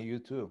Jenny, you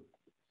too.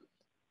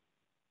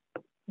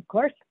 Of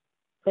course.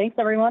 Thanks,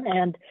 everyone.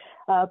 And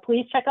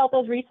please check out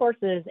those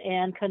resources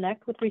and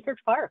connect with Research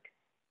Park.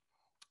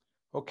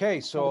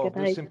 Okay, so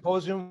the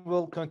symposium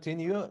will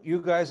continue.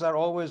 You guys are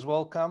always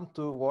welcome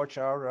to watch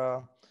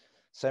our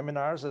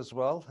seminars as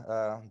well,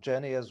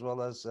 Jenny, as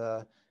well as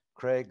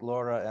Craig,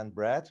 Laura, and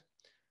Brad.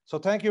 So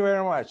thank you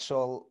very much.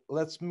 So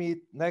let's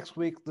meet next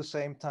week the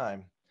same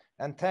time.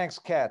 And thanks,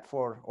 Kat,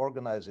 for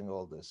organizing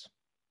all this.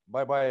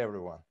 Bye-bye,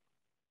 everyone.